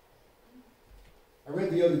 I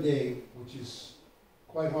read the other day, which is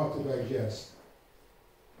quite hard to digest,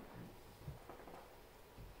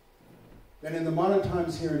 that in the modern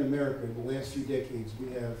times here in America, in the last few decades,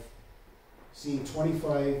 we have seen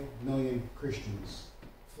 25 million Christians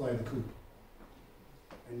fly the coop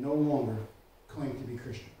and no longer claim to be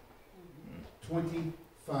Christian.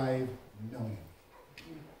 25 million.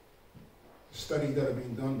 Studies that are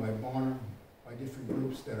being done by Barna, by different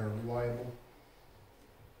groups that are reliable.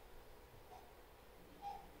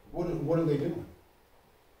 What are they doing?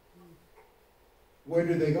 Where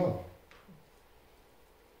do they go?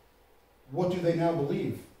 What do they now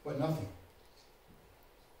believe but nothing?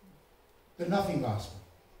 The nothing gospel.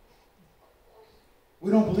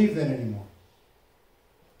 We don't believe that anymore.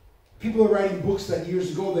 People are writing books that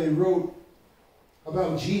years ago they wrote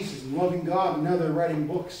about Jesus and loving God, and now they're writing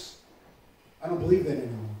books. I don't believe that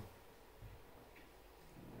anymore.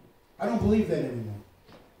 I don't believe that anymore.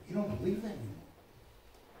 You don't believe that anymore?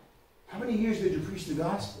 How many years did you preach the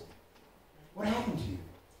gospel? What happened to you?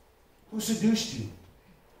 Who seduced you?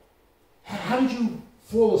 How did you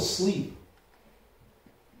fall asleep?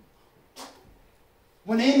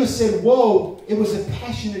 When Amos said, woe, it was a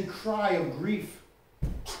passionate cry of grief.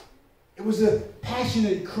 It was a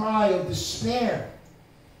passionate cry of despair.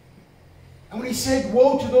 And when he said,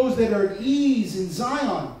 woe to those that are at ease in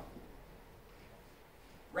Zion,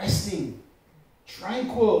 resting,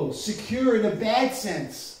 tranquil, secure in a bad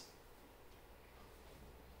sense.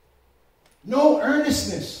 No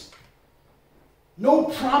earnestness, no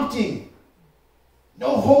prompting,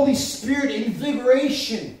 no Holy Spirit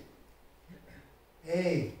invigoration.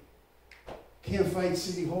 Hey, can't fight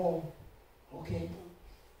City Hall. Okay.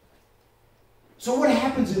 So what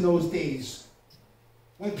happens in those days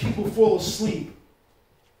when people fall asleep?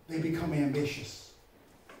 They become ambitious.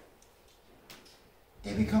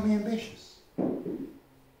 They become ambitious.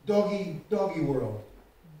 Doggy world.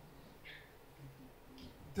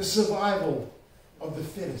 The survival of the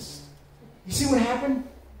fittest. You see what happened?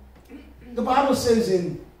 The Bible says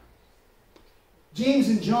in James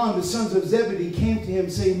and John, the sons of Zebedee, came to him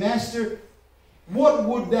saying, Master, what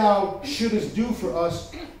would thou shouldest do for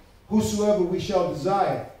us, whosoever we shall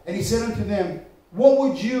desire? And he said unto them, what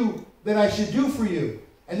would you that I should do for you?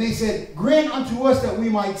 And they said, grant unto us that we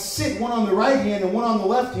might sit one on the right hand and one on the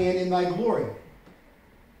left hand in thy glory.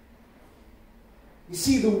 You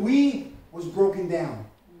see, the we was broken down.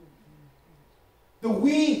 The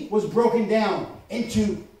we was broken down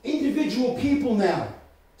into individual people now.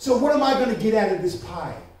 So what am I going to get out of this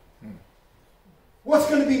pie? What's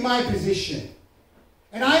going to be my position?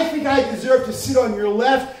 And I think I deserve to sit on your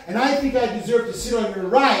left, and I think I deserve to sit on your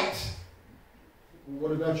right. Well,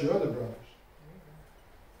 what about your other brothers?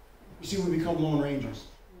 You see, we become lone rangers.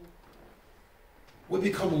 We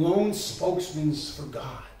become lone spokesmen for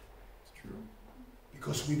God. It's true.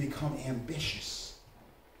 Because we become ambitious.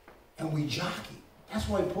 And we jockey. That's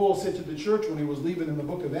why Paul said to the church when he was leaving in the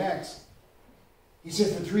book of Acts, he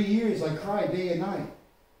said, for 3 years I cried day and night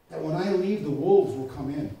that when I leave, the wolves will come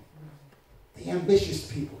in. The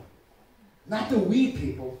ambitious people. Not the we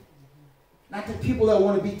people. Not the people that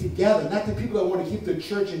want to be together. Not the people that want to keep the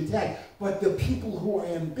church intact. But the people who are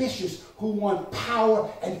ambitious, who want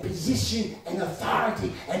power and position and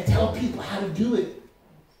authority and tell people how to do it.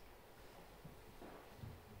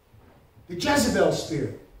 The Jezebel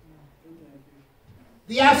spirit.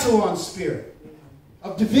 The Absalom spirit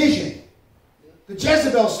of division. The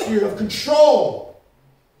Jezebel spirit of control.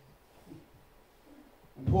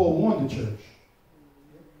 And Paul warned the church.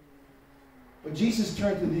 But Jesus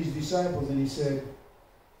turned to these disciples and he said,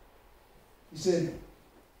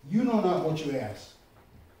 you know not what you ask.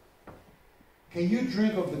 Can you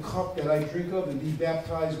drink of the cup that I drink of and be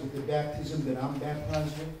baptized with the baptism that I'm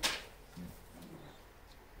baptized with?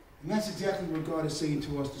 And that's exactly what God is saying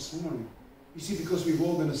to us this morning. You see, because we've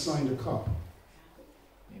all been assigned a cup.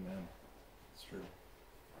 Amen. It's true.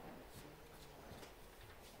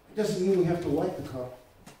 It doesn't mean we have to like the cup.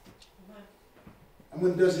 And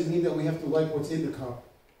it doesn't mean that we have to like what's in the cup.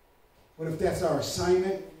 But if that's our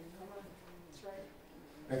assignment,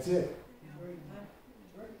 that's it.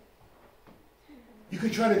 You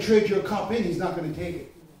could try to trade your cup in, he's not going to take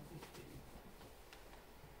it.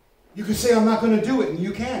 You could say, I'm not going to do it, and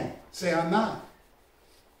you can. Say, I'm not.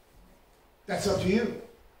 That's up to you.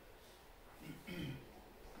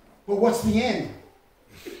 But what's the end?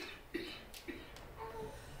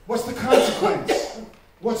 What's the consequence?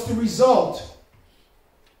 What's the result?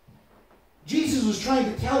 Jesus was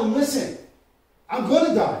trying to tell him, listen, I'm going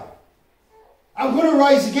to die. I'm going to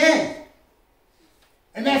rise again.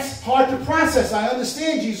 And that's hard to process. I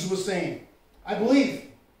understand, Jesus was saying. I believe.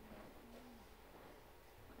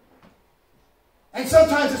 And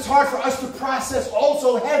sometimes it's hard for us to process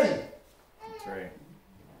also heaven. That's right.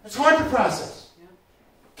 It's hard to process.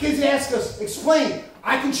 Kids ask us, explain.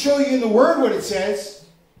 I can show you in the Word what it says.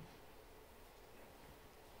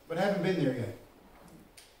 But I haven't been there yet.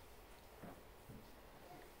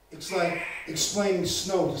 It's like explaining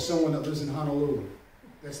snow to someone that lives in Honolulu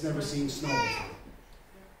that's never seen snow before.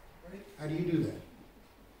 How do you do that?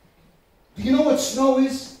 Do you know what snow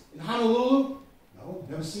is in Honolulu? No,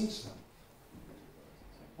 never seen snow.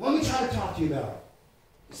 Well, let me try to talk to you about it.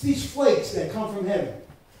 It's these flakes that come from heaven.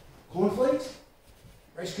 Cornflakes?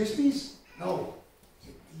 Rice Krispies? No.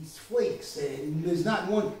 These flakes, and there's not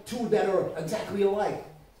one, two that are exactly alike.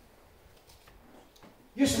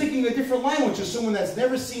 You're speaking a different language to someone that's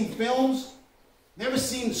never seen films, never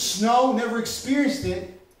seen snow, never experienced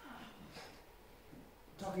it.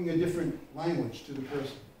 Talking a different language to the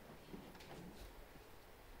person.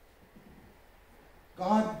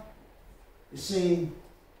 God is saying,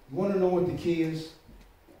 you want to know what the key is?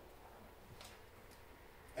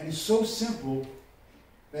 And it's so simple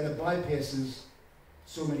that it bypasses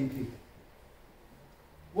so many people.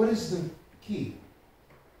 What is the key?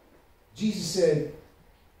 Jesus said,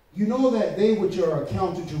 you know that they which are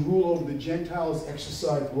accounted to rule over the Gentiles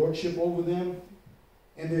exercise lordship over them,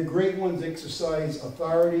 and their great ones exercise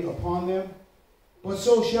authority upon them. But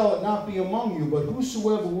so shall it not be among you. But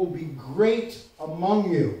whosoever will be great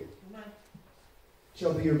among you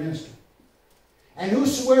shall be your minister. And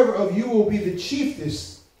whosoever of you will be the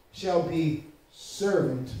chiefest shall be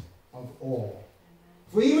servant of all.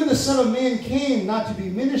 For even the Son of Man came not to be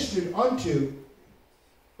ministered unto,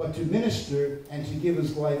 but to minister and to give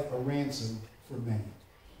his life a ransom for many.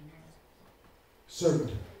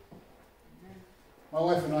 Servanthood. My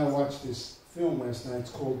wife and I watched this film last night. It's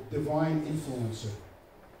called Divine Influencer.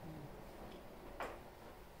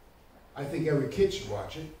 I think every kid should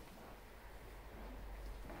watch it.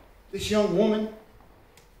 This young woman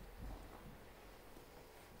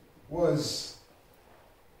was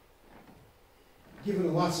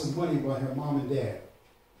given lots of money by her mom and dad,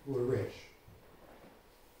 who were rich.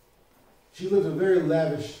 She lived a very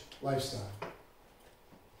lavish lifestyle.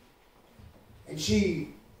 And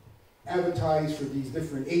she advertised for these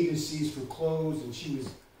different agencies for clothes, and she was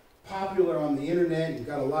popular on the internet and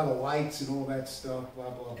got a lot of likes and all that stuff, blah,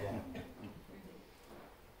 blah, blah.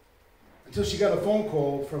 Until she got a phone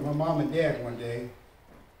call from her mom and dad one day.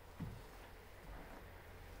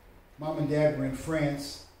 Mom and dad were in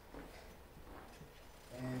France.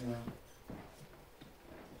 And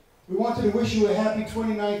we wanted to wish you a happy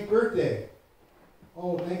 29th birthday.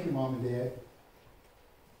 Oh, thank you, Mom and Dad.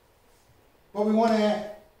 But we want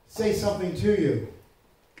to say something to you.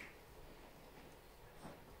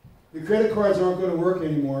 Your credit cards aren't going to work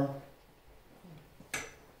anymore.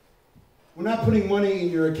 We're not putting money in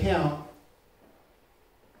your account.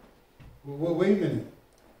 Well, wait a minute.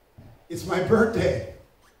 It's my birthday.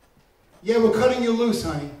 Yeah, we're cutting you loose,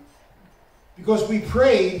 honey. Because we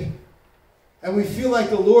prayed and we feel like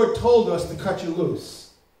the Lord told us to cut you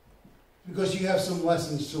loose. Because you have some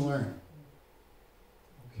lessons to learn.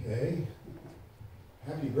 Okay.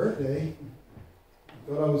 Happy birthday.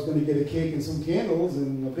 Thought I was going to get a cake and some candles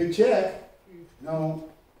and a big check. No.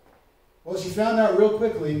 Well, she found out real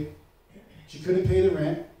quickly she couldn't pay the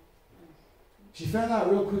rent. She found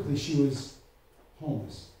out real quickly she was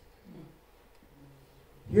homeless.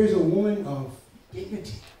 Here's a woman of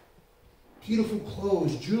dignity. Beautiful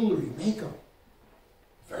clothes, jewelry, makeup.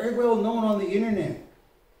 Very well known on the internet.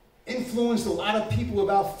 Influenced a lot of people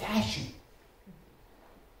about fashion.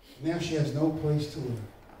 Now she has no place to live.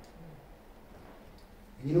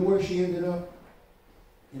 And you know where she ended up?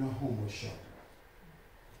 In a homeless shelter.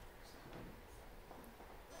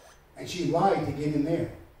 And she lied to get in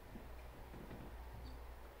there.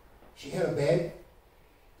 She had a bed,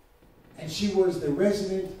 and she was the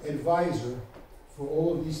resident advisor for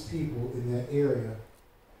all of these people in that area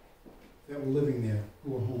that were living there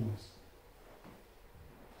who were homeless.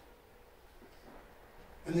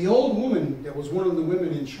 And the old woman that was one of the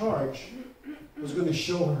women in charge was going to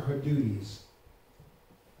show her her duties.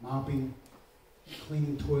 Mopping,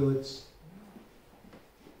 cleaning toilets,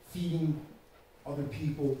 feeding other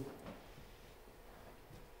people,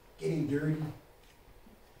 getting dirty.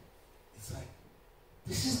 It's like,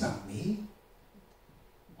 this is not me.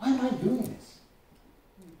 Why am I doing this?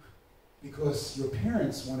 Because your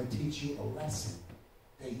parents want to teach you a lesson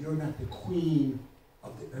that you're not the queen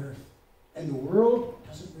of the earth. And the world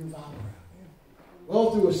doesn't revolve around you.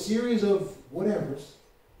 Well, through a series of whatevers,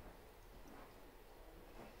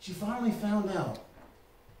 she finally found out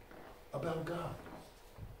about God.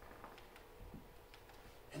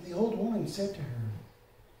 And the old woman said to her,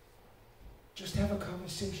 just have a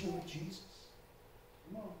conversation with Jesus.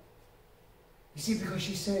 Come on. You see, because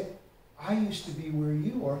she said, I used to be where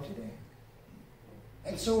you are today.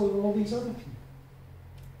 And so are all these other people.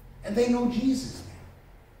 And they know Jesus now.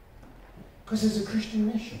 Because it's a Christian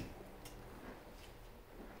mission.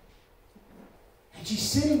 And she's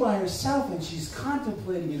sitting by herself and she's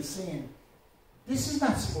contemplating and saying, this is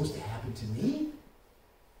not supposed to happen to me.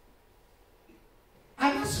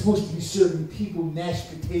 I'm not supposed to be serving people mashed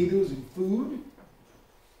potatoes and food,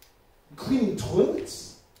 and cleaning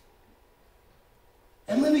toilets,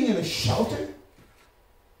 and living in a shelter.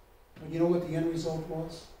 But you know what the end result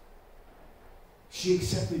was? She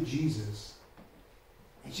accepted Jesus,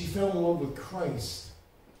 and she fell in love with Christ,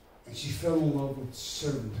 and she fell in love with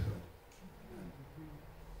servanthood.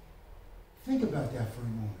 Think about that for a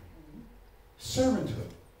moment. Servanthood.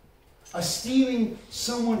 Esteeming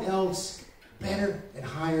someone else better and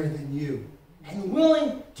higher than you, and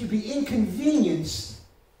willing to be inconvenienced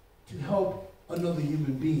to help another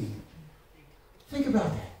human being. Think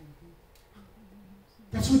about that.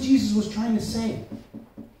 That's what Jesus was trying to say.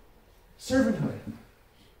 Servanthood.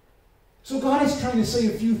 So God is trying to say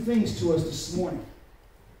a few things to us this morning.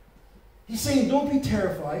 He's saying, don't be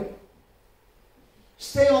terrified.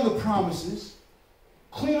 Stay on the promises.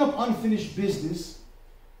 Clean up unfinished business.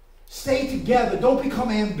 Stay together. Don't become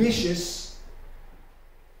ambitious.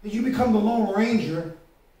 That you become the Lone Ranger.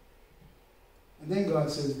 And then God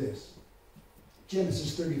says this.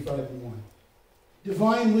 Genesis 35:1.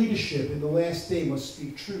 Divine leadership in the last day must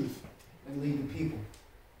speak truth and lead the people.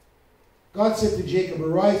 God said to Jacob,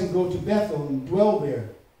 arise and go to Bethel and dwell there,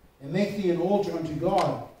 and make thee an altar unto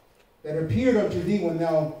God that appeared unto thee when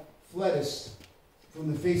thou fleddest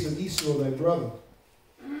from the face of Esau thy brother.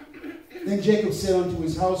 Then Jacob said unto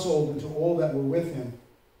his household and to all that were with him,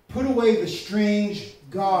 put away the strange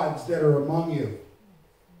gods that are among you,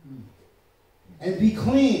 and be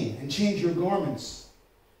clean, and change your garments,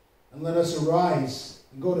 and let us arise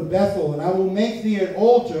and go to Bethel, and I will make thee an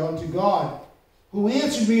altar unto God, who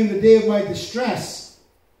answered me in the day of my distress,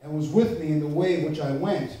 and was with me in the way which I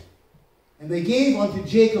went. And they gave unto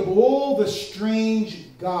Jacob all the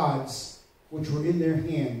strange gods which were in their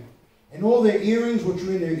hand, and all their earrings which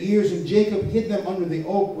were in their ears, and Jacob hid them under the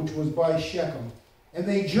oak which was by Shechem. And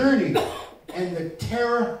they journeyed, and the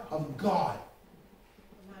terror of God.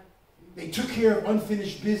 They took care of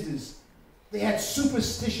unfinished business. They had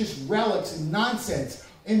superstitious relics and nonsense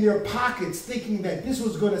in their pockets, thinking that this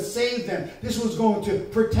was going to save them, this was going to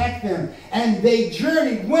protect them. And they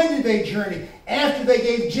journeyed. When did they journey? After they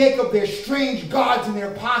gave Jacob their strange gods in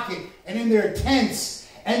their pocket and in their tents.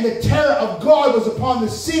 And the terror of God was upon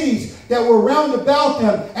the cities that were round about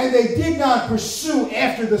them, and they did not pursue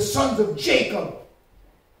after the sons of Jacob.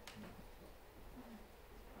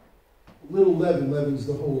 Little leaven leavens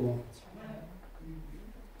the whole lump.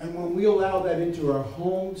 And when we allow that into our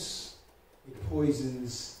homes, it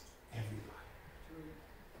poisons everybody.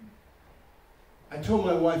 I told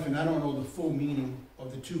my wife, and I don't know the full meaning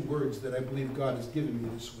of the two words that I believe God has given me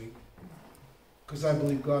this week, because I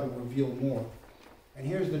believe God will reveal more. And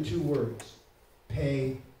here's the two words.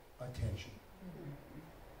 Pay attention.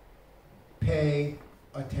 Pay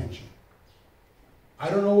attention. I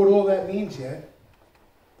don't know what all that means yet.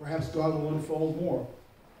 Perhaps God will unfold more.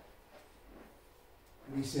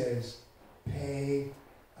 And he says, pay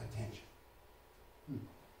attention.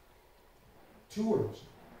 Two words.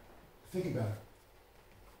 Think about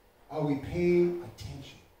it. Are we paying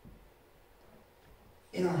attention?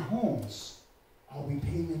 In our homes, are we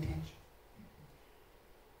paying attention?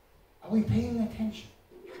 Are we paying attention?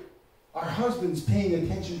 Are husbands paying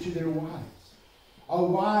attention to their wives? Are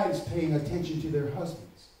wives paying attention to their husbands?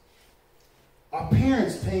 Are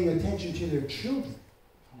parents paying attention to their children?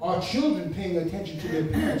 Are children paying attention to their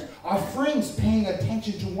parents? Are friends paying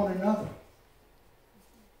attention to one another?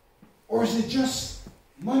 Or is it just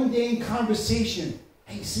mundane conversation?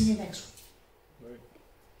 Hey, see you next week. Right.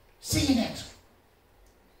 See you next week.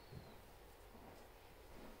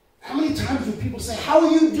 How many times do people say, how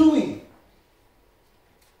are you doing?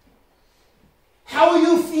 How are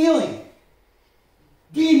you feeling?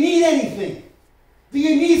 Do you need anything? Do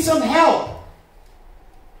you need some help?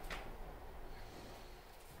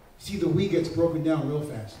 See, the we gets broken down real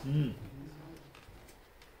fast.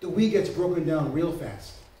 The we gets broken down real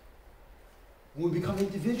fast. When we become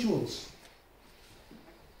individuals.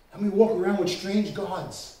 And we walk around with strange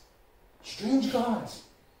gods. Strange gods.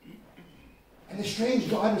 And the strange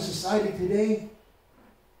god in society today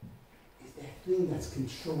is that thing that's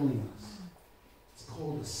controlling us. It's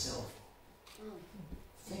called a cell phone.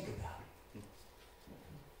 Think about it.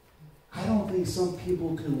 I don't think some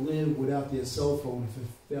people can live without their cell phone if it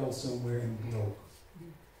fell somewhere and broke.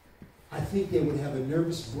 I think they would have a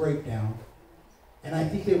nervous breakdown, and I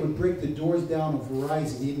think they would break the doors down of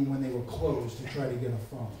Verizon even when they were closed to try to get a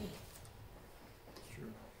phone. Sure.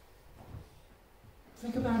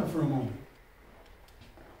 Think about it for a moment.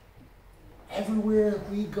 Everywhere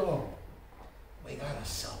we go, we got a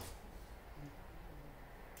cell phone.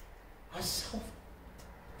 A cell phone.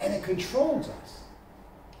 And it controls us.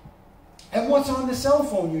 And what's on the cell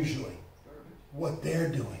phone usually? What they're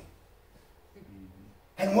doing.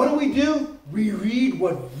 And what do? We read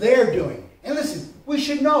what they're doing. And listen, we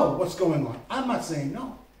should know what's going on. I'm not saying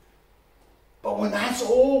no. But when that's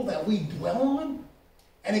all that we dwell on,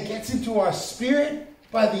 and it gets into our spirit,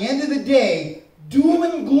 by the end of the day, doom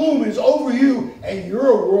and gloom is over you, and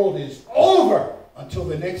your world is over until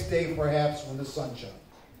the next day, perhaps, when the sun shines.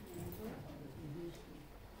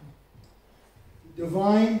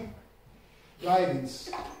 Divine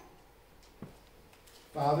guidance.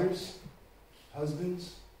 Fathers,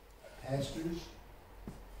 husbands, pastors,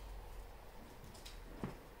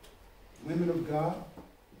 women of God,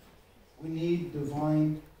 we need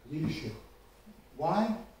divine leadership.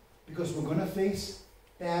 Why? Because we're going to face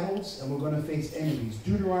battles and we're going to face enemies.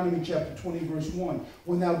 Deuteronomy chapter 20 verse 1.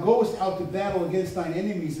 When thou goest out to battle against thine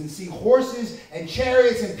enemies and see horses and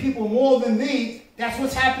chariots and people more than thee, That's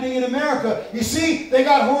what's happening in America. You see, they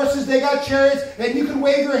got horses, they got chariots, and you can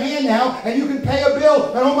wave your hand now, and you can pay a bill.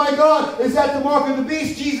 And oh my God, is that the mark of the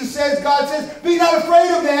beast? Jesus says, God says, be not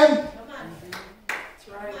afraid of them. Come on. That's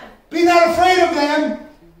right. Be not afraid of them.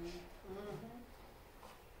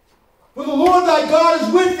 For the Lord thy God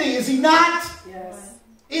is with thee, is he not? Yes.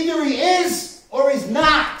 Either he is or is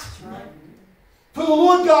not. That's right. For the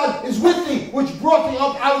Lord God is with thee, which brought thee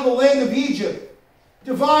up out of the land of Egypt.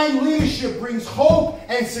 Divine leadership brings hope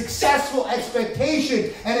and successful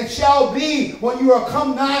expectation. And it shall be, when you are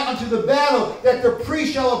come nigh unto the battle, that the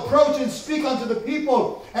priest shall approach and speak unto the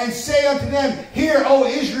people, and say unto them, Hear, O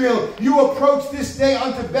Israel, you approach this day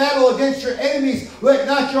unto battle against your enemies. Let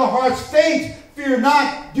not your hearts faint. Fear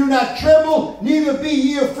not, do not tremble, neither be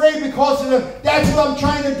ye afraid because of them. That's what I'm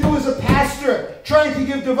trying to do as a pastor. Trying to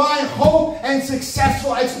give divine hope and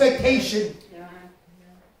successful expectation.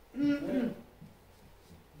 Yeah.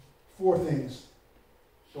 4 things.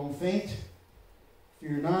 Don't faint,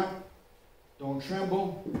 fear not, don't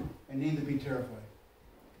tremble, and neither be terrified.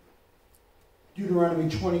 Deuteronomy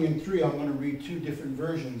 20:3, I'm going to read 2 different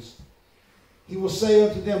versions. He will say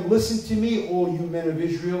unto them, Listen to me, all you men of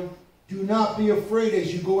Israel. Do not be afraid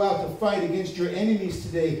as you go out to fight against your enemies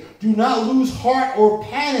today. Do not lose heart or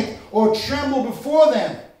panic or tremble before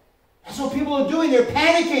them. That's what people are doing. They're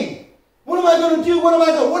panicking. What am I going to do? What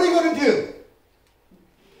are you going to do?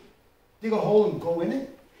 Dig a hole and go in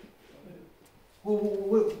it?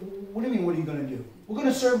 What do you mean, what are you going to do? We're going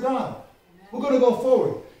to serve God. We're going to go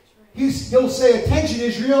forward. He'll say, Attention,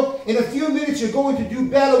 Israel. In a few minutes you're going to do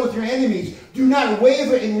battle with your enemies. Do not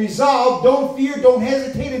waver in resolve. Don't fear, don't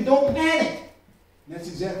hesitate, and don't panic. And that's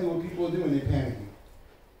exactly what people are doing. They're panicking.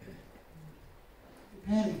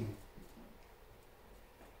 They're panicking.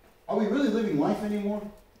 Are we really living life anymore?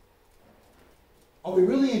 Are we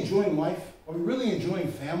really enjoying life? Are we really enjoying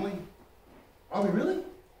family? Are we really?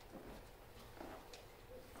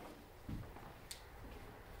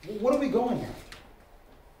 What are we going after?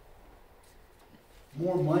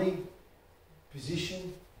 More money?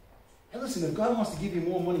 Position? Hey, listen, if God wants to give you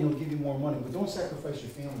more money, he'll give you more money, but don't sacrifice your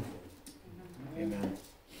family for it. Amen.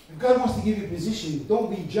 If God wants to give you a position, don't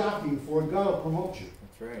be jockeying for it. God will promote you.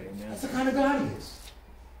 That's right. Amen. That's the kind of God he is.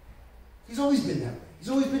 He's always been that way. He's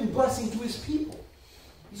always been blessing to his people.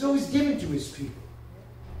 He's always given to his people.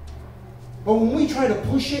 But when we try to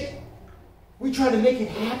push it, we try to make it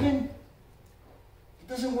happen, it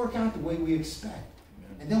doesn't work out the way we expect.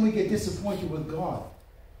 And then we get disappointed with God.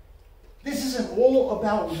 This isn't all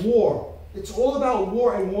about war. It's all about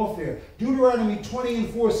war and warfare. Deuteronomy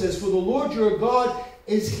 20:4 says, For the Lord your God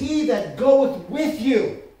is he that goeth with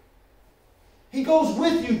you. He goes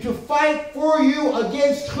with you to fight for you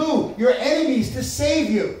against who? Your enemies, to save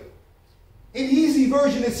you. In easy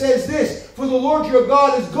version it says this, For the Lord your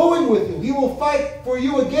God is going with you. He will fight for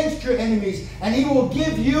you against your enemies, and he will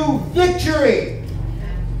give you victory.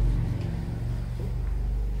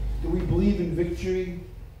 Do we believe in victory?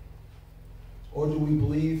 Or do we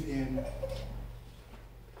believe in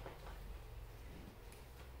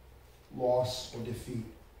loss or defeat?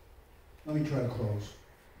 Let me try to close.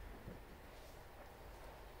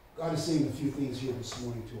 God is saying a few things here this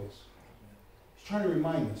morning to us. He's trying to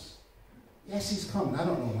remind us. Yes, he's coming. I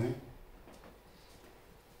don't know when.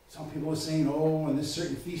 Some people are saying, on this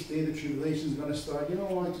certain feast day, the tribulation is going to start. You know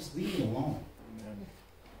what? Just leave me alone.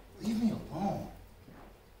 Leave me alone.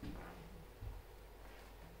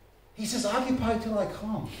 He says, occupy till I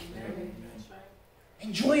come.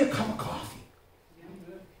 Enjoy a cup of coffee.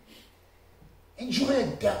 Enjoy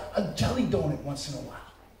a jelly donut once in a while.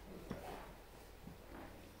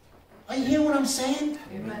 Are you hearing what I'm saying?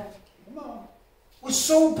 Amen. Come on. We're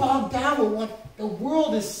so bogged down with what the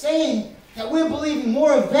world is saying that we're believing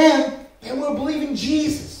more of them than we're believing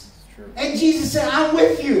Jesus. And Jesus said, I'm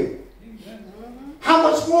with you. How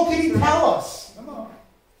much more can he tell us? Come on.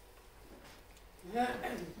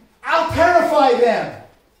 I'll terrify them.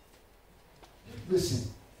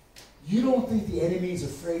 Listen, you don't think the enemy is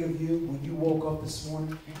afraid of you when you woke up this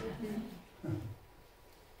morning?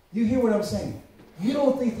 You hear what I'm saying? You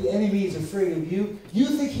don't think the enemy is afraid of you? You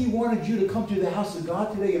think he wanted you to come to the house of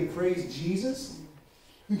God today and praise Jesus?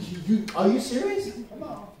 Are you serious? Come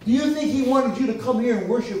on. Do you think he wanted you to come here and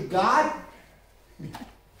worship God?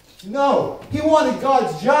 No. He wanted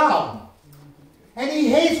God's job. And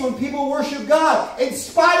he hates when people worship God. In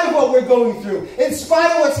spite of what we're going through. In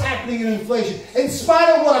spite of what's happening in inflation. In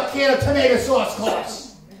spite of what a can of tomato sauce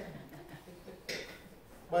costs.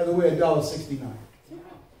 By the way, $1.69.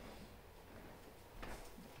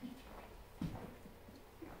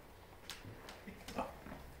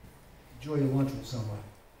 Enjoy your lunch with somebody.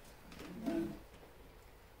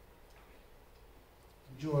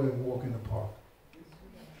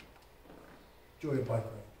 Enjoy a bike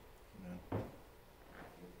ride.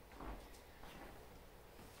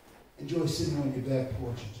 Enjoy sitting on your back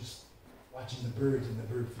porch and just watching the birds and the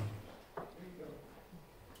bird feeders.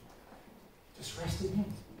 Just rest in Him.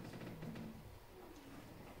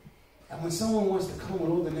 And when someone wants to come with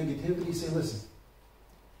all the negativity, say, listen,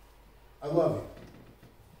 I love you.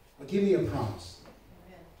 But give me a promise.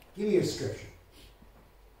 Amen. Give me a scripture.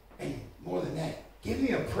 And more than that, give me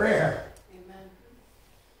a prayer. Amen.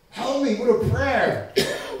 Help me with a prayer.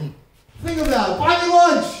 Think about it. Buy me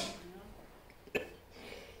lunch.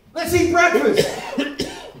 Let's eat breakfast.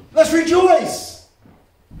 Let's rejoice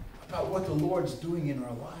about what the Lord's doing in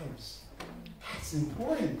our lives. That's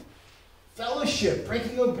important. Fellowship,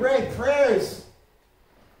 breaking of bread, prayers.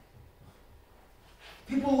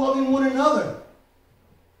 People loving one another.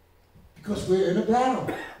 Because we're in a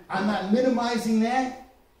battle. I'm not minimizing that.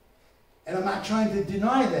 And I'm not trying to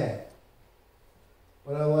deny that.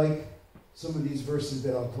 But I like some of these verses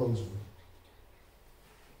that I'll close with.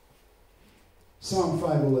 Psalm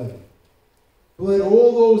 5:11. Let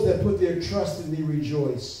all those that put their trust in thee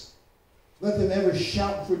rejoice. Let them ever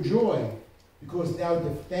shout for joy, because thou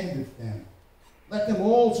defendest them. Let them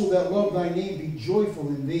also that love thy name be joyful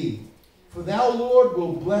in thee. For thou, Lord,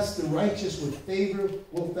 will bless the righteous with favor,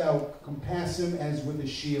 wilt thou compass him as with a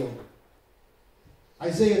shield.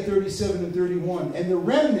 Isaiah 37:31. And the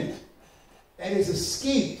remnant that is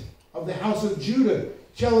escaped of the house of Judah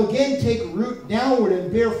shall again take root downward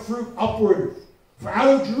and bear fruit upward. For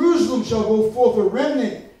out of Jerusalem shall go forth a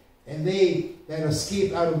remnant, and they that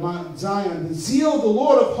escape out of Mount Zion. The zeal of the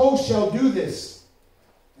Lord of hosts shall do this.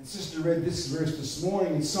 And Sister read this verse this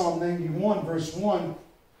morning in Psalm 91, verse 1.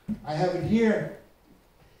 I have it here.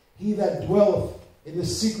 He that dwelleth in the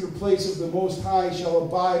secret place of the Most High shall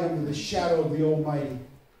abide under the shadow of the Almighty.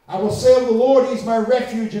 I will say of the Lord, He is my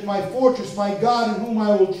refuge and my fortress, my God in whom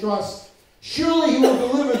I will trust. Surely He will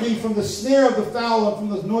deliver thee from the snare of the fowler and from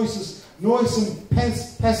the noisome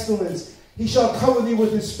pestilence. He shall cover thee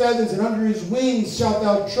with His feathers, and under His wings shalt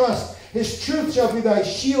thou trust. His truth shall be thy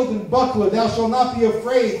shield and buckler. Thou shalt not be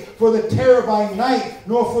afraid for the terror by night,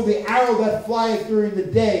 nor for the arrow that flieth during the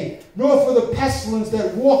day, nor for the pestilence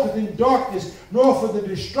that walketh in darkness, nor for the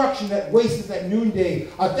destruction that wasteth at noonday.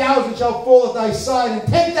 1,000 shall fall at thy side, and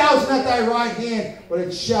 10,000 at thy right hand, but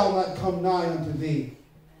it shall not come nigh unto thee.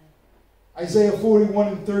 Isaiah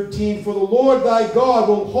 41:13. For the Lord thy God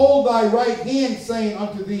will hold thy right hand, saying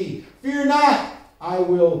unto thee, Fear not, I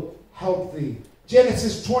will help thee.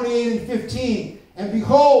 Genesis 28:15. And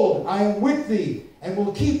behold, I am with thee, and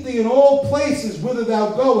will keep thee in all places whither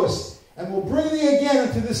thou goest, and will bring thee again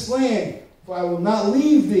unto this land, for I will not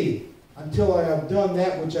leave thee until I have done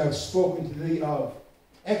that which I have spoken to thee of.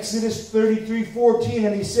 Exodus 33:14.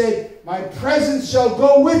 And he said, My presence shall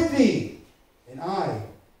go with thee, and I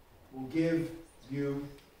will give you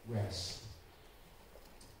rest.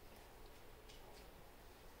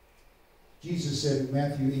 Jesus said in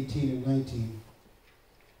Matthew 18:19,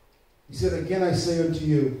 He said, Again I say unto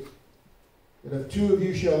you, that if two of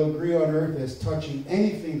you shall agree on earth as touching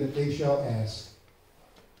anything that they shall ask,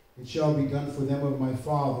 it shall be done for them of my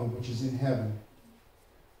Father which is in heaven.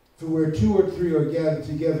 For where 2 or 3 are gathered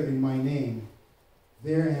together in my name,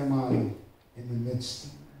 there am I in the midst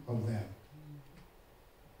of them.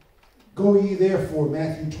 Go ye therefore,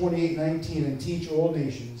 Matthew 28:19, and teach all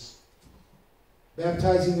nations,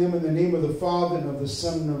 baptizing them in the name of the Father and of the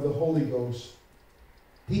Son and of the Holy Ghost,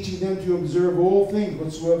 teaching them to observe all things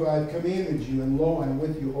whatsoever I have commanded you, and lo, I am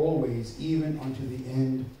with you always, even unto the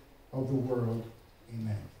end of the world.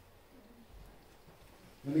 Amen.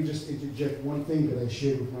 Let me just interject one thing that I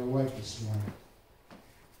shared with my wife this morning.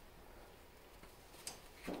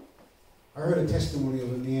 I heard a testimony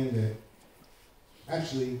of a man that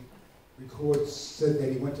actually said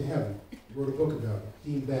that he went to heaven. He wrote a book about it,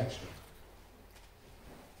 Dean Baxter.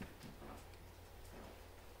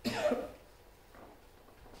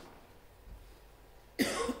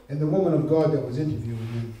 And the woman of God that was interviewing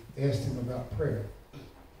him asked him about prayer.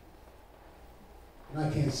 And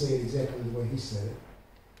I can't say it exactly the way he said it,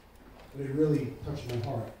 but it really touched my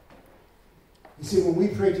heart. He said, when we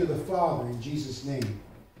pray to the Father in Jesus' name,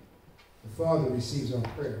 the Father receives our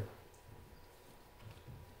prayer,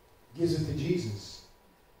 gives it to Jesus,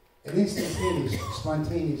 and instantaneously,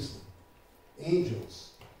 spontaneously,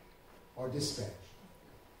 angels are dispatched.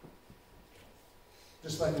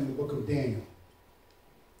 Just like in the book of Daniel.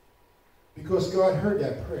 Because God heard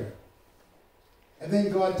that prayer. And then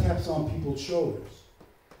God taps on people's shoulders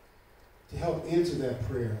to help answer that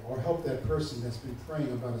prayer or help that person that's been praying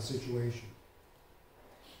about a situation.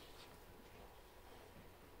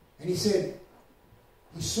 And he said,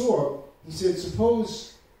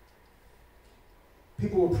 suppose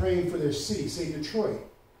people were praying for their city, say Detroit.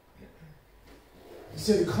 He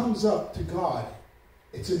said it comes up to God.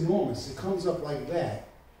 It's enormous. It comes up like that.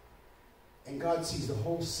 And God sees the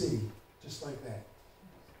whole city just like that.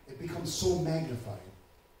 It becomes so magnified.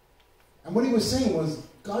 And what he was saying was,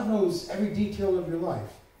 God knows every detail of your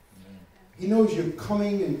life. He knows you're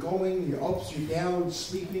coming and going, your ups, your downs,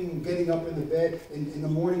 sleeping and getting up in the bed, in the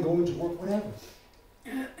morning, going to work, whatever.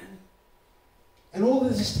 And all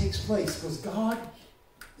of this takes place because God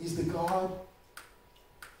is the God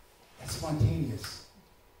that's spontaneous.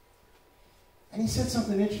 And he said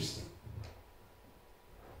something interesting,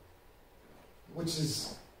 which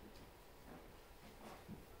is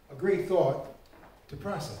a great thought to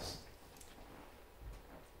process.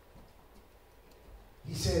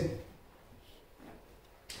 He said,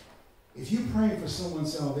 if you're praying for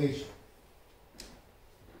someone's salvation,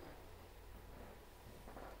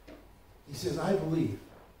 he says, I believe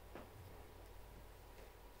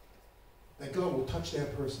that God will touch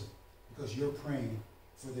that person because you're praying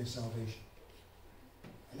for their salvation.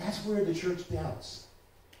 And that's where the church doubts.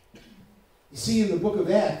 You see, in the book of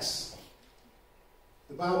Acts,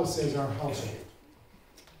 the Bible says our household.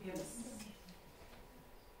 Yes.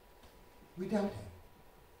 We doubt that.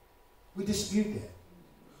 We dispute that.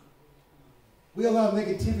 We allow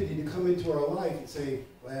negativity to come into our life and say,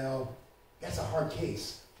 well, that's a hard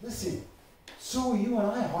case. Listen, so are you and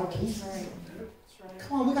I hard cases. That's right. That's right.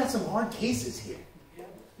 Come on, we got some hard cases here.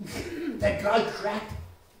 That God cracked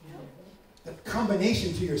the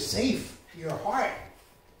combination to your safe, to your heart.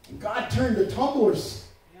 And God turned the tumblers.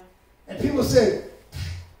 And people said,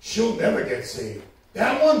 she'll never get saved.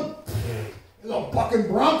 That one is a bucking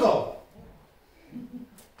bronco.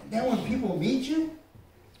 And then when people meet you,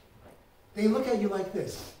 they look at you like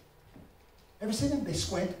this. Ever seen them? They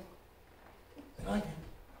squint. They like it.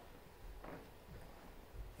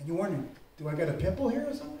 And you wonder, do I got a pimple here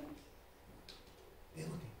or something? They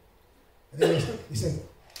look at you. And then they say,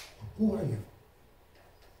 who are you?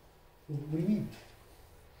 What do you mean?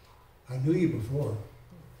 I knew you before,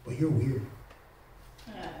 but you're weird.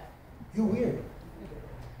 You're weird.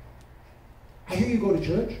 I hear you go to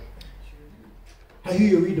church. I hear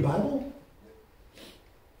you read the Bible.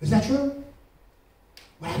 Is that true?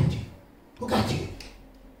 What happened to you? Who got you?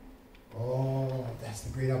 Oh, that's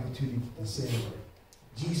the great opportunity to say,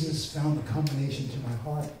 Jesus found the combination to my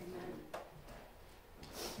heart.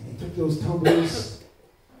 And he took those tumblers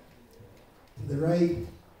to the right,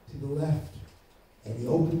 to the left, and he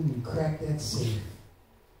opened and cracked that safe.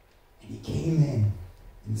 And he came in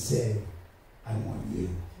and said, I want you.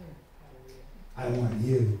 I want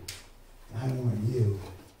you. I want you.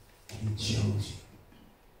 And he chose you.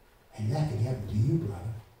 And that can happen to you, brother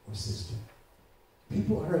or sister.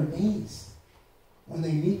 People are amazed when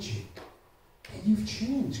they meet you. And you've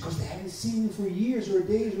changed because they haven't seen you for years or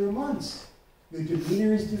days or months. Your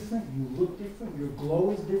demeanor is different. You look different. Your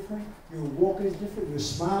glow is different. Your walk is different. Your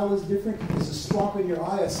smile is different. There's a spark in your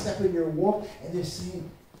eye, a step in your walk. And they're saying,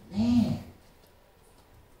 man,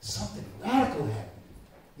 something radical happened.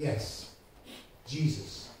 Yes,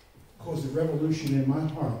 Jesus caused a revolution in my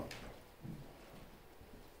heart.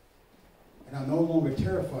 And I'm no longer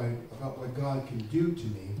terrified about what God can do to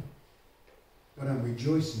me, but I'm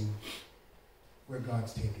rejoicing where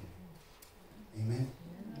God's taken me. Amen?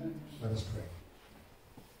 Let us pray.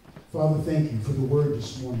 Father, thank you for the word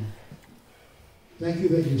this morning. Thank you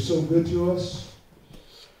that you're so good to us.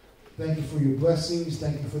 Thank you for your blessings.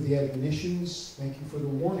 Thank you for the admonitions. Thank you for the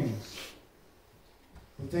warnings.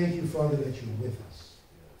 But thank you, Father, that you're with us.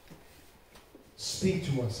 Speak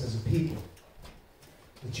to us as a people,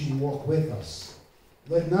 that you walk with us.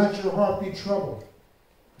 Let not your heart be troubled.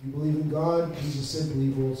 You believe in God. Jesus said,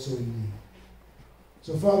 believe also in me.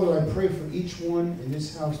 So, Father, I pray for each one in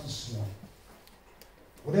this house this morning.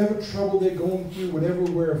 Whatever trouble they're going through, whatever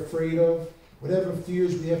we're afraid of, whatever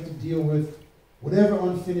fears we have to deal with, whatever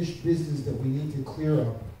unfinished business that we need to clear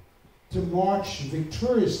up, to march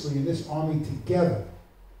victoriously in this army together,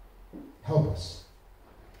 help us.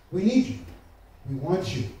 We need you. We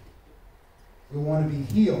want you. We want to be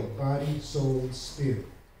healed, body, soul, and spirit.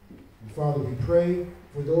 And Father, we pray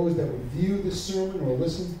for those that would view this sermon or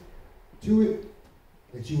listen to it,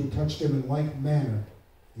 that you would touch them in like manner.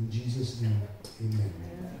 In Jesus' name, amen.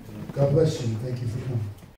 God bless you. Thank you for coming.